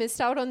totally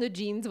missed out on the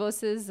jeans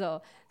versus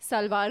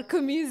salwar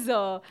kameez.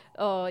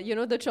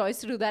 The choice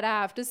to do that.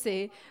 I have to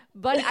say,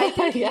 but I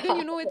think even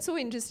Yeah. it's so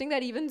interesting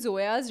that even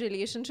Zoya's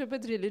relationship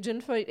with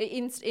religion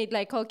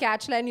like her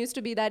catchline used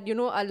to be that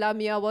Allah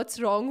Mia,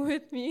 what's wrong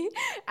with me,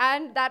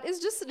 and that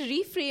is just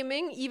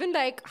reframing even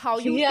like how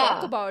you talk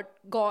Yeah. about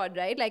God,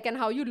 right? Like and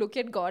how you look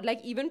at God.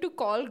 Like even to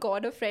call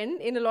God a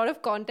friend in a lot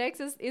of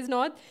contexts is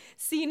not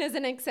seen as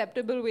an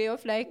acceptable way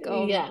of like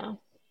Yeah.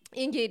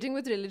 engaging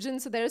with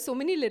religion. So there are so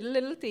many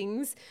little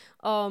things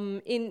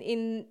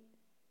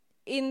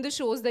in the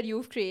shows that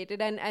you've created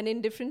and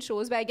in different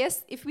shows, but I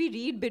guess if we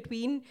read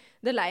between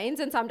the lines,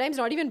 and sometimes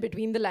not even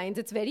between the lines,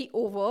 it's very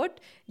overt.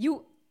 You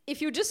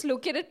If you just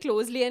look at it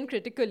closely and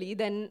critically,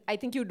 then I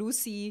think you do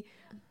see.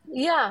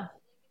 Yeah.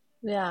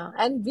 Yeah.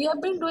 And we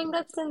have been doing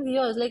that since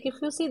years. Like if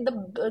you see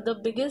the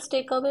biggest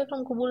takeaway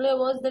from Kubule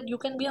was that you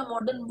can be a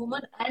modern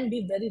woman and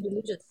be very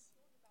religious.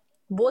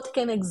 Both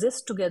can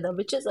exist together,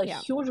 which is a Yeah.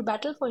 huge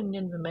battle for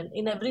Indian women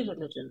in every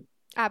religion.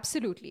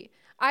 Absolutely.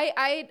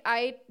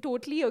 I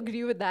totally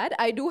agree with that.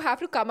 I do have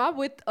to come up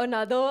with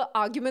another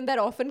argument that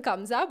often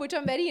comes up, which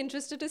I'm very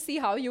interested to see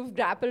how you've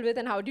grappled with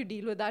and how do you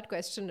deal with that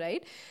question,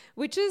 right?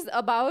 Which is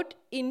about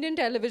Indian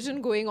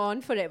television going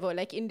on forever,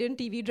 like Indian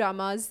TV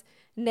dramas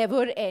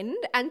never end,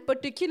 and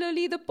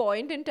particularly the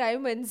point in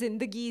time when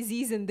Zindagi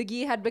Zee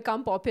Zindagi had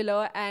become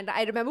popular. And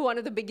I remember one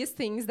of the biggest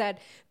things that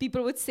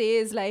people would say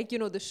is like,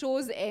 the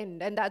shows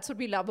end, and that's what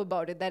we love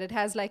about it, that it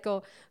has like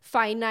a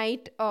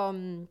finite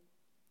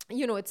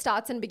it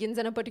starts and begins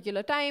in a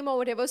particular time or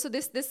whatever. So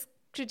this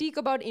critique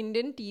about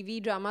Indian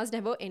TV dramas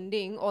never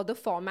ending, or the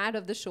format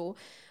of the show,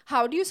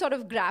 how do you sort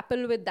of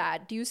grapple with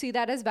that? Do you see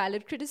that as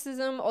valid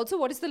criticism? Also,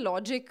 what is the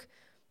logic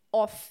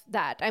of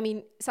that? I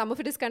mean, some of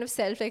it is kind of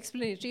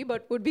self-explanatory,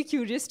 but would be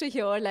curious to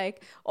hear,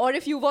 like, or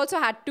if you've also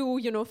had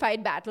to,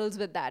 fight battles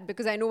with that,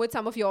 because I know with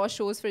some of your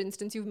shows, for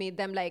instance, you've made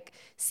them like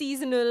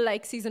seasonal,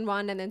 like season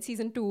 1 and then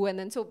season 2, and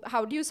then so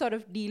how do you sort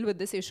of deal with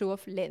this issue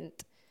of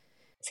length?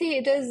 See,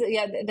 it is,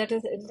 yeah,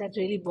 that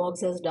really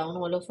bogs us down,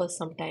 all of us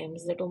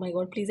sometimes, that, oh my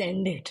God, please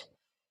end it.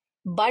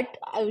 But,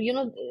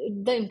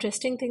 the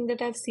interesting thing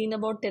that I've seen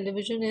about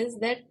television is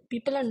that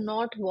people are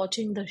not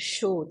watching the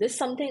show. This is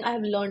something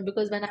I've learned,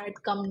 because when I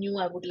had come new,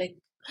 I would like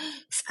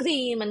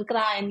scream and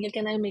cry and, yeah,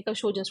 can I make a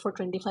show just for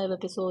 25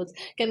 episodes?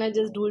 Can I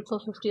just do it for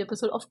 50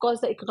 episodes? Of course,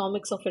 the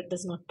economics of it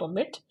does not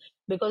permit,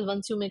 because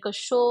once you make a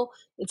show,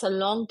 it's a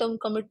long-term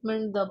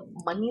commitment. The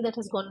money that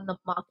has gone in the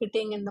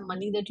marketing and the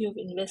money that you have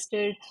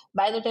invested,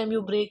 by the time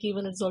you break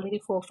even, it's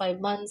already 4 or 5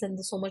 months, and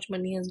so much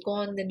money has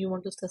gone. Then you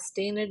want to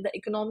sustain it. The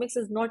economics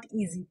is not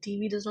easy.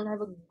 TV does not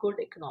have a good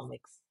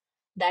economics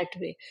that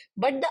way.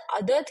 But the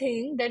other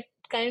thing that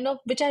kind of,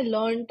 which I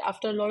learned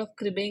after a lot of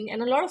cribbing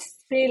and a lot of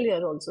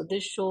failure also,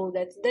 this show,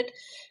 that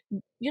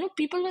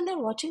people, when they're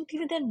watching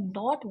TV, they're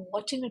not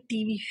watching a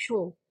TV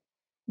show.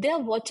 They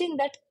are watching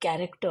that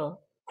character.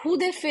 Who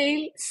they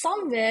fail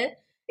somewhere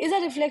is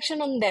a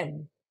reflection on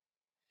them,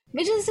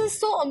 which is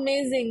just so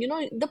amazing.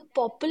 The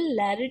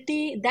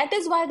popularity, that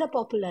is why the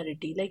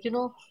popularity, like,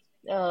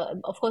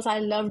 of course, I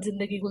loved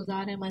Zindagi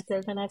Gulzar Hai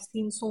myself, and I've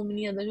seen so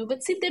many other shows,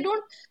 but see, they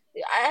don't,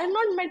 I have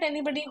not met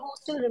anybody who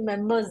still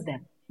remembers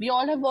them. We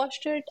all have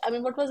watched it. I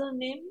mean, what was her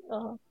name?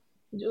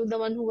 The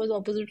one who was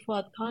opposite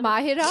Fuad Khan.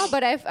 Mahira,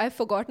 but I've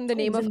forgotten the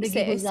name of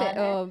Zindagi Gulzar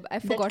Hai.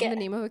 I've That forgotten the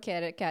name of her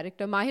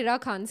character. Mahira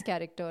Khan's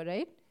character,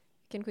 right?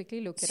 You can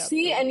quickly look it up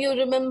see, though. and you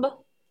remember,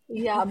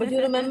 yeah, but you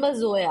remember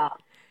Zoya.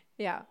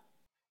 Yeah.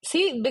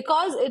 See,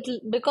 because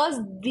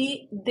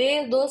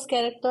those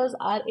characters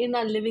are in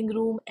our living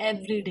room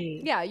every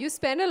day. Yeah, you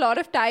spend a lot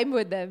of time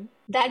with them.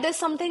 That is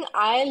something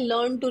I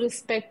learned to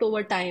respect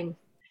over time.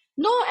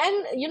 No,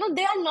 and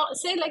they are not,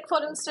 say, like,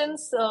 for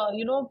instance,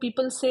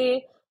 people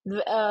say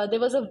there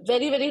was a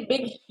very, very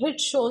big hit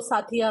show,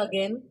 Sathiya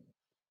again.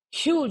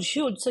 Huge,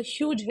 huge. It's a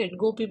huge hit.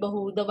 Gopi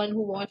Bahu, the one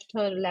who watched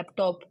her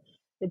laptop.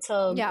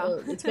 Yeah.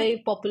 It's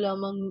very popular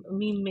among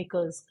meme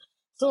makers.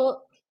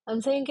 So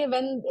I'm saying, okay,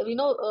 when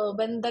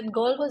that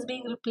girl was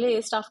being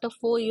replaced after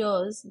 4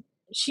 years,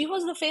 she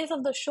was the face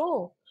of the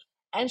show,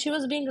 and she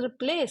was being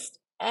replaced,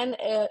 and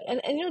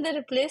they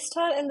replaced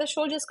her, and the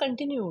show just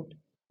continued,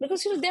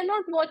 because they're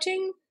not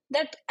watching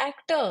that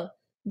actor.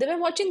 They were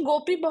watching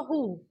Gopi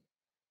Bahu.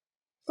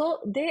 So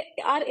they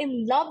are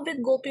in love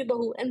with Gopi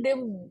Bahu, and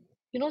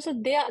so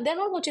they're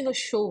not watching a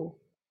show.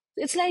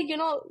 It's like,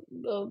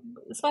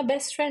 it's my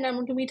best friend. I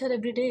want to meet her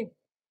every day.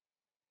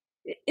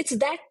 It's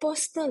that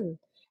personal,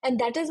 and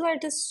that is why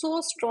it is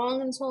so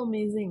strong and so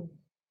amazing,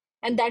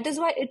 and that is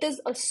why it is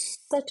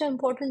such an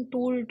important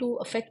tool to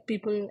affect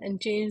people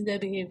and change their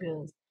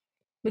behaviors,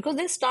 because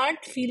they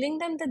start feeling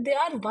them, that they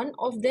are one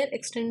of their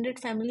extended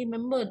family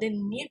member. They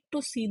need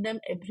to see them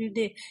every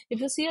day.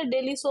 If you see a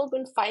daily soap,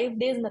 in 5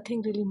 days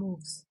nothing really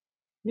moves.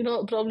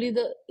 Probably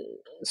the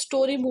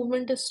story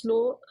movement is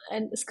slow,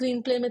 and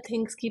screenplay mein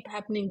things keep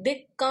happening.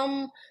 They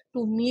come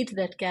to meet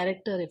that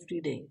character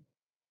every day.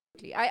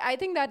 I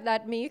think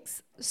that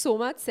makes so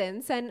much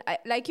sense. And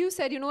like you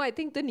said, I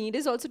think the need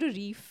is also to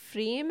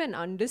reframe and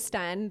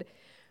understand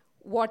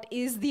what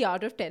is the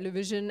art of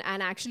television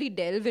and actually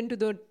delve into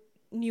the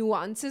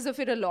nuances of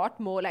it a lot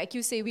more. Like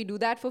you say, we do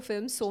that for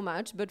films so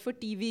much, but for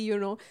TV,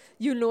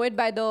 you know it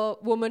by the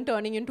woman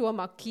turning into a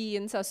makki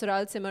in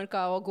Sasural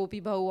Simarka, or Gopi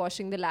Bahu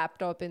washing the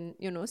laptop in,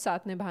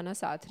 Saath Nibhana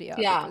Saath Riya,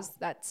 Yeah. because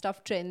that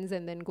stuff trends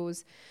and then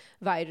goes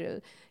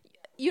viral.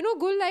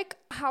 Gul, like,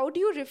 how do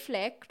you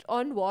reflect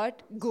on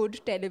what good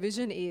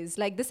television is?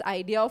 Like, this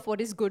idea of what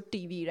is good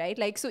TV, right?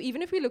 Like, so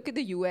even if we look at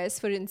the US,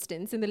 for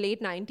instance, in the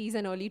late 90s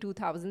and early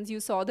 2000s,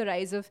 you saw the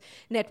rise of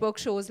network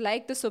shows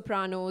like The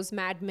Sopranos,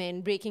 Mad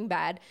Men, Breaking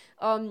Bad,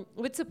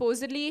 which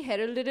supposedly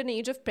heralded an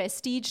age of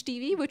prestige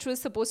TV, which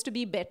was supposed to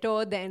be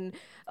better than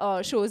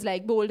shows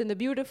like Bold and the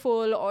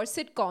Beautiful or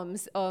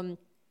sitcoms.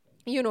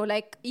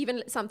 Like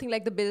even something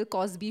like the Bill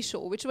Cosby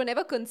show, which were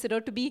never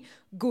considered to be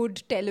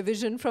good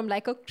television from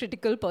like a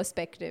critical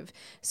perspective.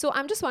 So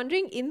I'm just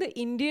wondering, in the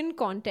Indian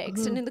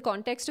context and in the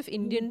context of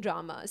Indian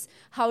dramas,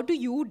 how do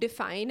you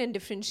define and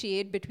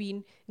differentiate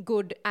between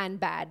good and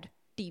bad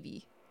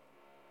TV?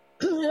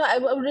 I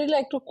would really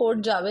like to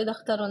quote Javed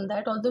Akhtar on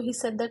that, although he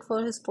said that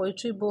for his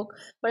poetry book.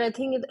 But I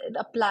think it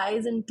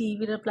applies in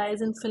TV, it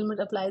applies in film, it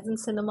applies in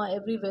cinema,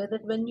 everywhere.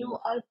 That when you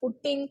are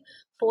putting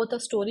forth a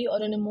story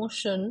or an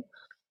emotion,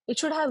 it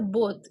should have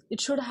both.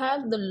 It should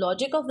have the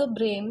logic of the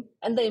brain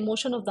and the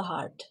emotion of the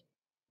heart.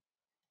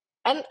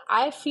 And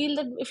I feel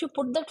that if you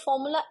put that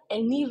formula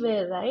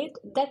anywhere, right,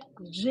 that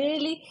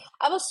really,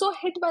 I was so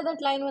hit by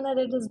that line when I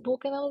read his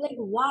book, and I was like,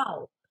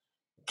 wow,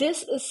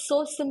 this is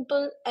so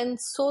simple and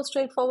so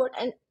straightforward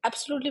and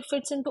absolutely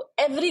fits into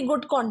every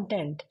good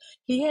content.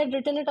 He had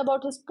written it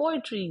about his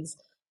poetries,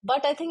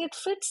 but I think it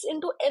fits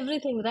into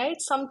everything, right?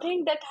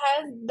 Something that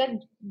has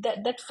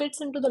that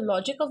fits into the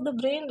logic of the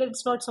brain, that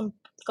it's not some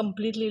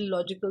completely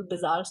illogical,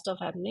 bizarre stuff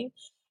happening.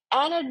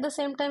 And at the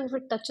same time, if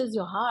it touches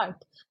your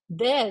heart,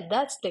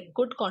 that's the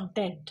good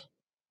content.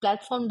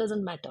 Platform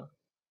doesn't matter.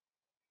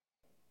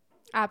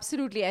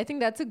 Absolutely. I think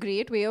that's a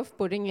great way of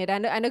putting it,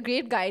 and a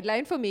great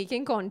guideline for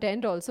making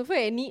content also for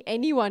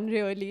anyone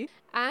really.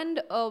 And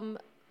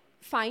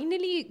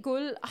finally,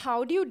 Gul,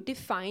 how do you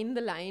define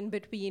the line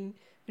between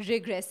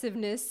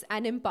regressiveness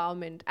and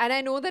empowerment? And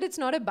I know that it's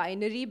not a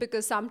binary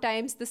because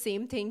sometimes the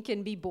same thing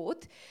can be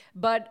both.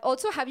 But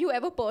also, have you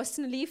ever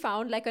personally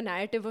found like a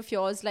narrative of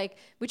yours, like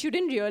which you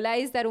didn't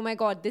realize that, oh my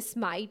God, this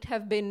might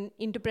have been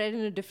interpreted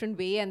in a different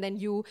way? And then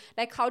you,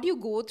 like, how do you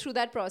go through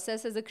that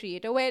process as a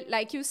creator? Where,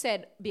 like you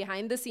said,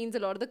 behind the scenes, a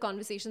lot of the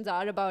conversations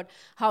are about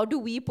how do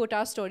we put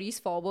our stories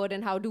forward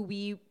and how do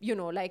we,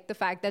 like the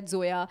fact that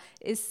Zoya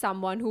is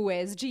someone who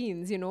wears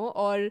jeans,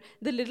 or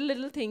the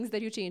little things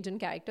that you change in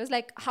characters.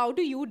 Like, how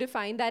do you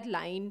define that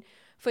line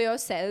for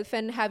yourself?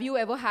 And have you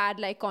ever had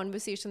like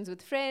conversations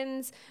with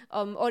friends,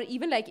 or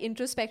even like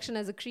introspection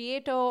as a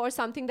creator, or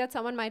something that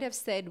someone might have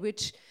said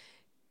which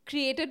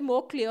created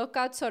more clear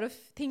cut sort of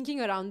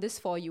thinking around this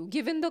for you,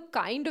 given the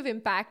kind of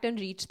impact and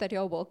reach that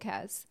your work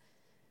has?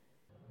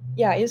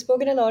 Yeah, you've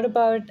spoken a lot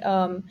about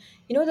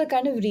the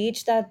kind of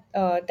reach that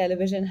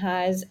television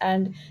has,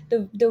 and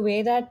the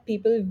way that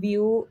people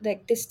view,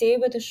 like they stay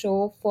with the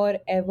show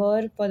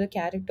forever for the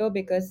character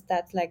because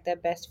that's like their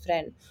best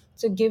friend.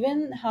 So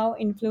given how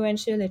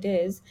influential it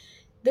is,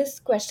 this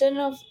question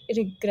of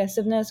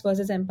regressiveness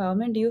versus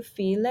empowerment, do you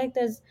feel like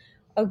there's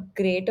a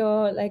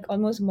greater, like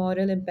almost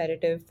moral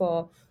imperative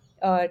for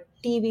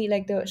TV,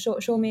 like the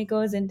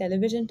showmakers in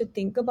television, to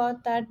think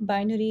about that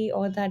binary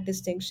or that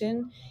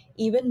distinction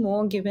even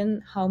more,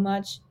 given how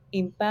much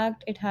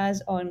impact it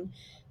has on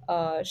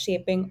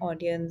shaping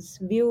audience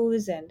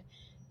views and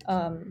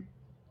um,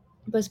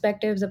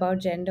 perspectives about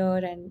gender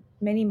and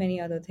many many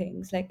other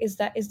things? Like, is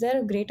there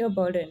a greater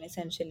burden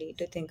essentially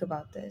to think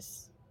about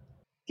this?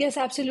 Yes,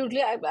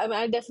 absolutely.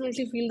 I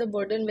definitely feel the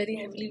burden very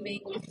heavily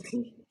weighing on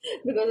me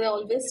because I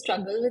always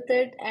struggle with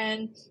it,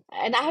 and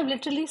I have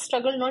literally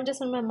struggled not just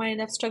in my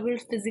mind. I've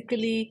struggled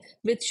physically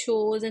with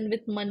shows and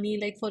with money.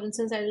 Like for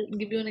instance, I'll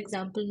give you an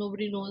example.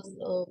 Nobody knows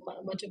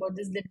much about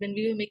this. That when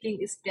we were making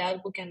Is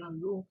Pyar Ko Kehna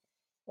Do,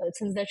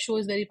 since that show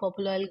is very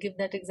popular, I'll give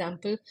that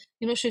example.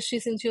 You know,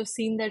 Shishi, since you've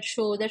seen that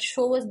show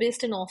was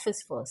based in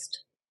office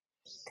first,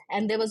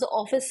 and there was an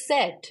office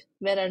set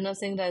where Arnav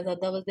Singh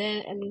Raizada was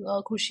there, and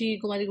Khushi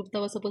Kumari Gupta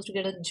was supposed to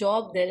get a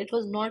job there. It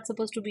was not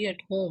supposed to be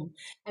at home.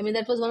 I mean,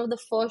 that was one of the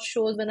first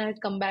shows when I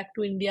had come back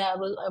to India.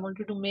 I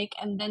wanted to make,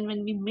 and then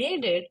when we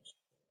made it,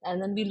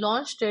 and then we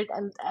launched it,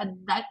 and at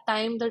that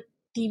time the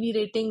TV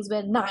ratings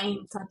were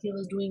 9. Satya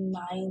was doing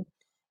 9,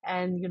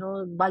 and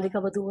Balika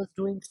Badhu was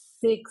doing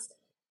 6,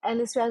 and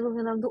Israel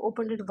Ghagnam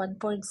opened it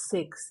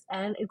 1.6,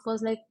 and it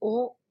was like,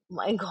 oh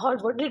my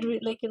God, what did we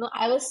like?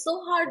 I was so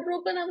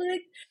heartbroken. I was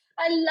like,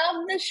 I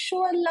love this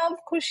show. I love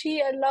Khushi.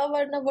 I love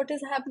Arnab. What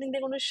is happening?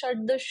 They're going to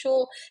shut the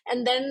show.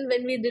 And then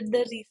when we did the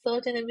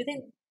research and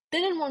everything, they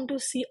didn't want to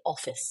see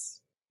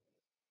Office.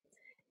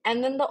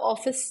 And then the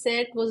Office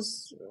set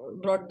was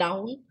brought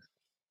down,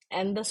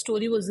 and the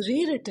story was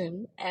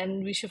rewritten,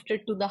 and we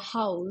shifted to the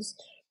house.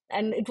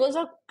 And it was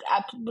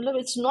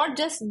it's not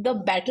just the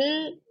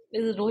battle.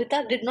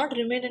 Rohita did not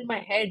remain in my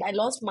head. I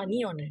lost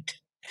money on it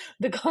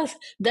because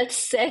that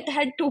set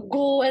had to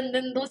go, and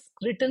then those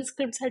written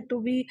scripts had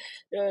to be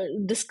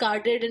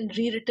discarded and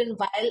rewritten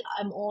while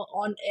I'm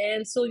on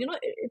air. So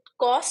it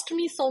cost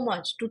me so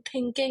much to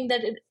thinking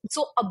that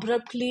so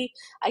abruptly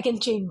I can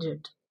change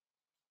it.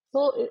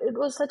 So it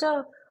was such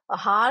a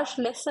harsh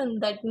lesson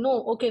that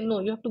no, okay, no,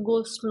 you have to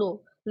go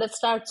slow. Let's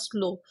start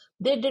slow.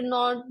 They did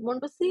not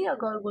want to see a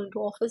girl going to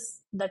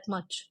office that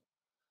much.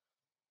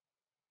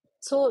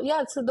 So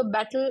yeah, so the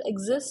battle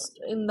exists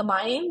in the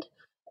mind,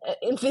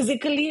 in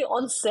physically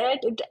on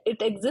set.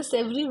 It exists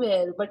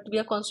everywhere, but we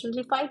are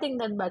constantly fighting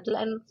that battle.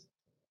 And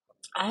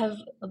I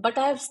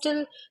have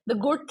still, the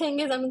good thing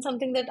is, I mean,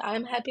 something that I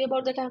am happy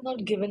about, that I have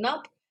not given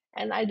up,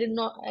 and I did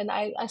not, and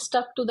I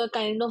stuck to the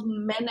kind of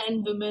men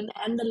and women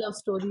and the love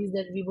stories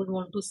that we would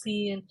want to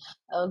see and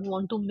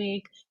want to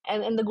make.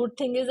 And the good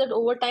thing is that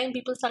over time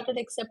people started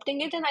accepting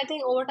it, and I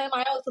think over time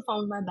I also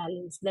found my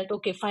balance. That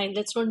okay, fine,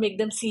 let's not make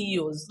them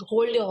CEOs.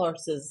 Hold your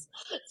horses.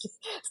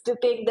 To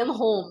take them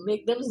home,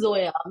 make them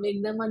Zoya,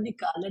 make them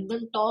Anika, let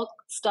them talk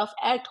stuff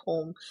at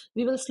home.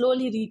 We will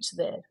slowly reach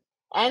there.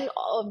 And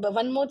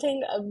one more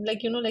thing,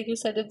 like you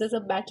said, if there's a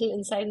battle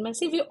inside my,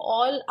 see, we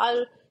all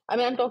are. I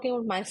mean, I'm talking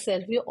about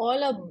myself. We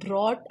all are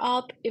brought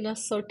up in a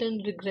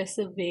certain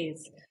regressive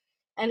ways,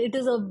 and it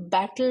is a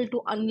battle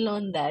to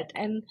unlearn that.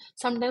 And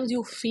sometimes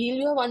you feel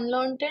you have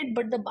unlearned it,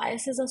 but the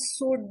biases are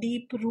so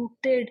deep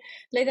rooted.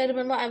 Like I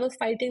remember I was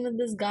fighting with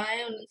this guy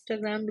on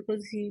Instagram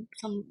because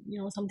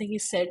something he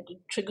said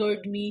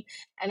triggered me,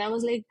 and I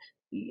was like,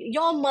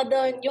 your mother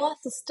and your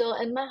sister,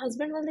 and my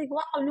husband was like,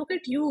 wow, look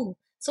at you,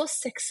 so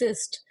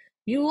sexist.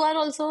 You are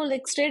also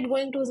like straight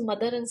going to his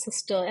mother and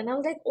sister. And I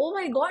was like, oh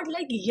my God,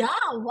 like, yeah,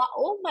 wow,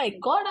 oh my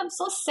God, I'm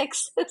so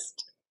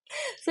sexist.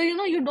 So,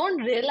 you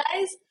don't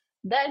realize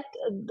that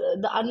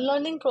the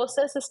unlearning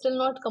process is still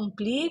not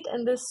complete,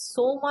 and there's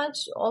so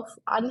much of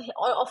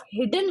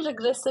hidden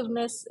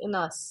regressiveness in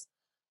us,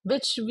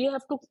 which we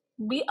have to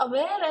be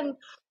aware. And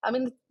I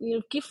mean,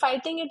 you keep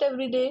fighting it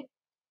every day.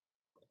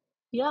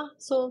 Yeah,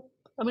 so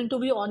I mean, to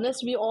be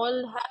honest, we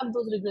all have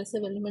those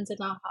regressive elements in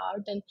our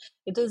heart, and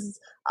it is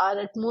our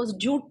utmost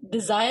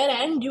desire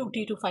and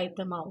duty to fight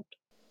them out.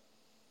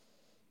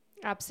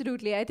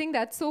 Absolutely. I think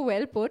that's so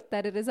well put,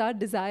 that it is our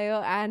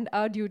desire and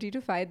our duty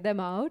to fight them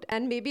out.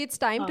 And maybe it's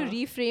time to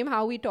reframe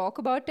how we talk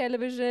about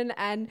television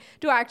and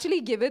to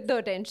actually give it the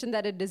attention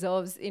that it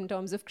deserves in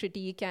terms of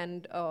critique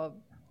and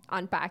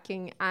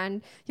unpacking.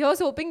 And here's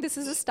hoping this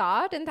is a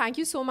start. And thank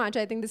you so much.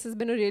 I think this has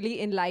been a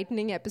really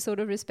enlightening episode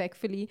of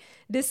Respectfully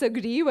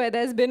Disagree, where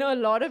there's been a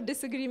lot of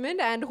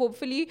disagreement. And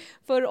hopefully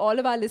for all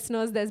of our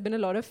listeners, there's been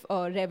a lot of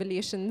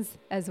revelations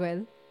as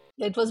well.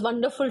 It was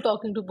wonderful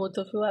talking to both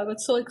of you. I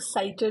was so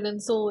excited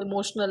and so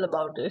emotional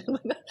about it.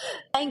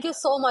 Thank you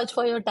so much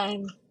for your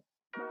time.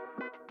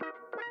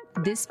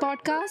 This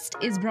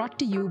podcast is brought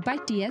to you by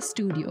TS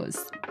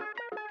Studios,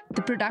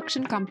 the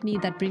production company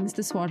that brings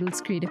the Swaddle's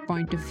creative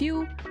point of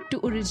view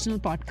to original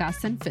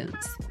podcasts and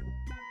films.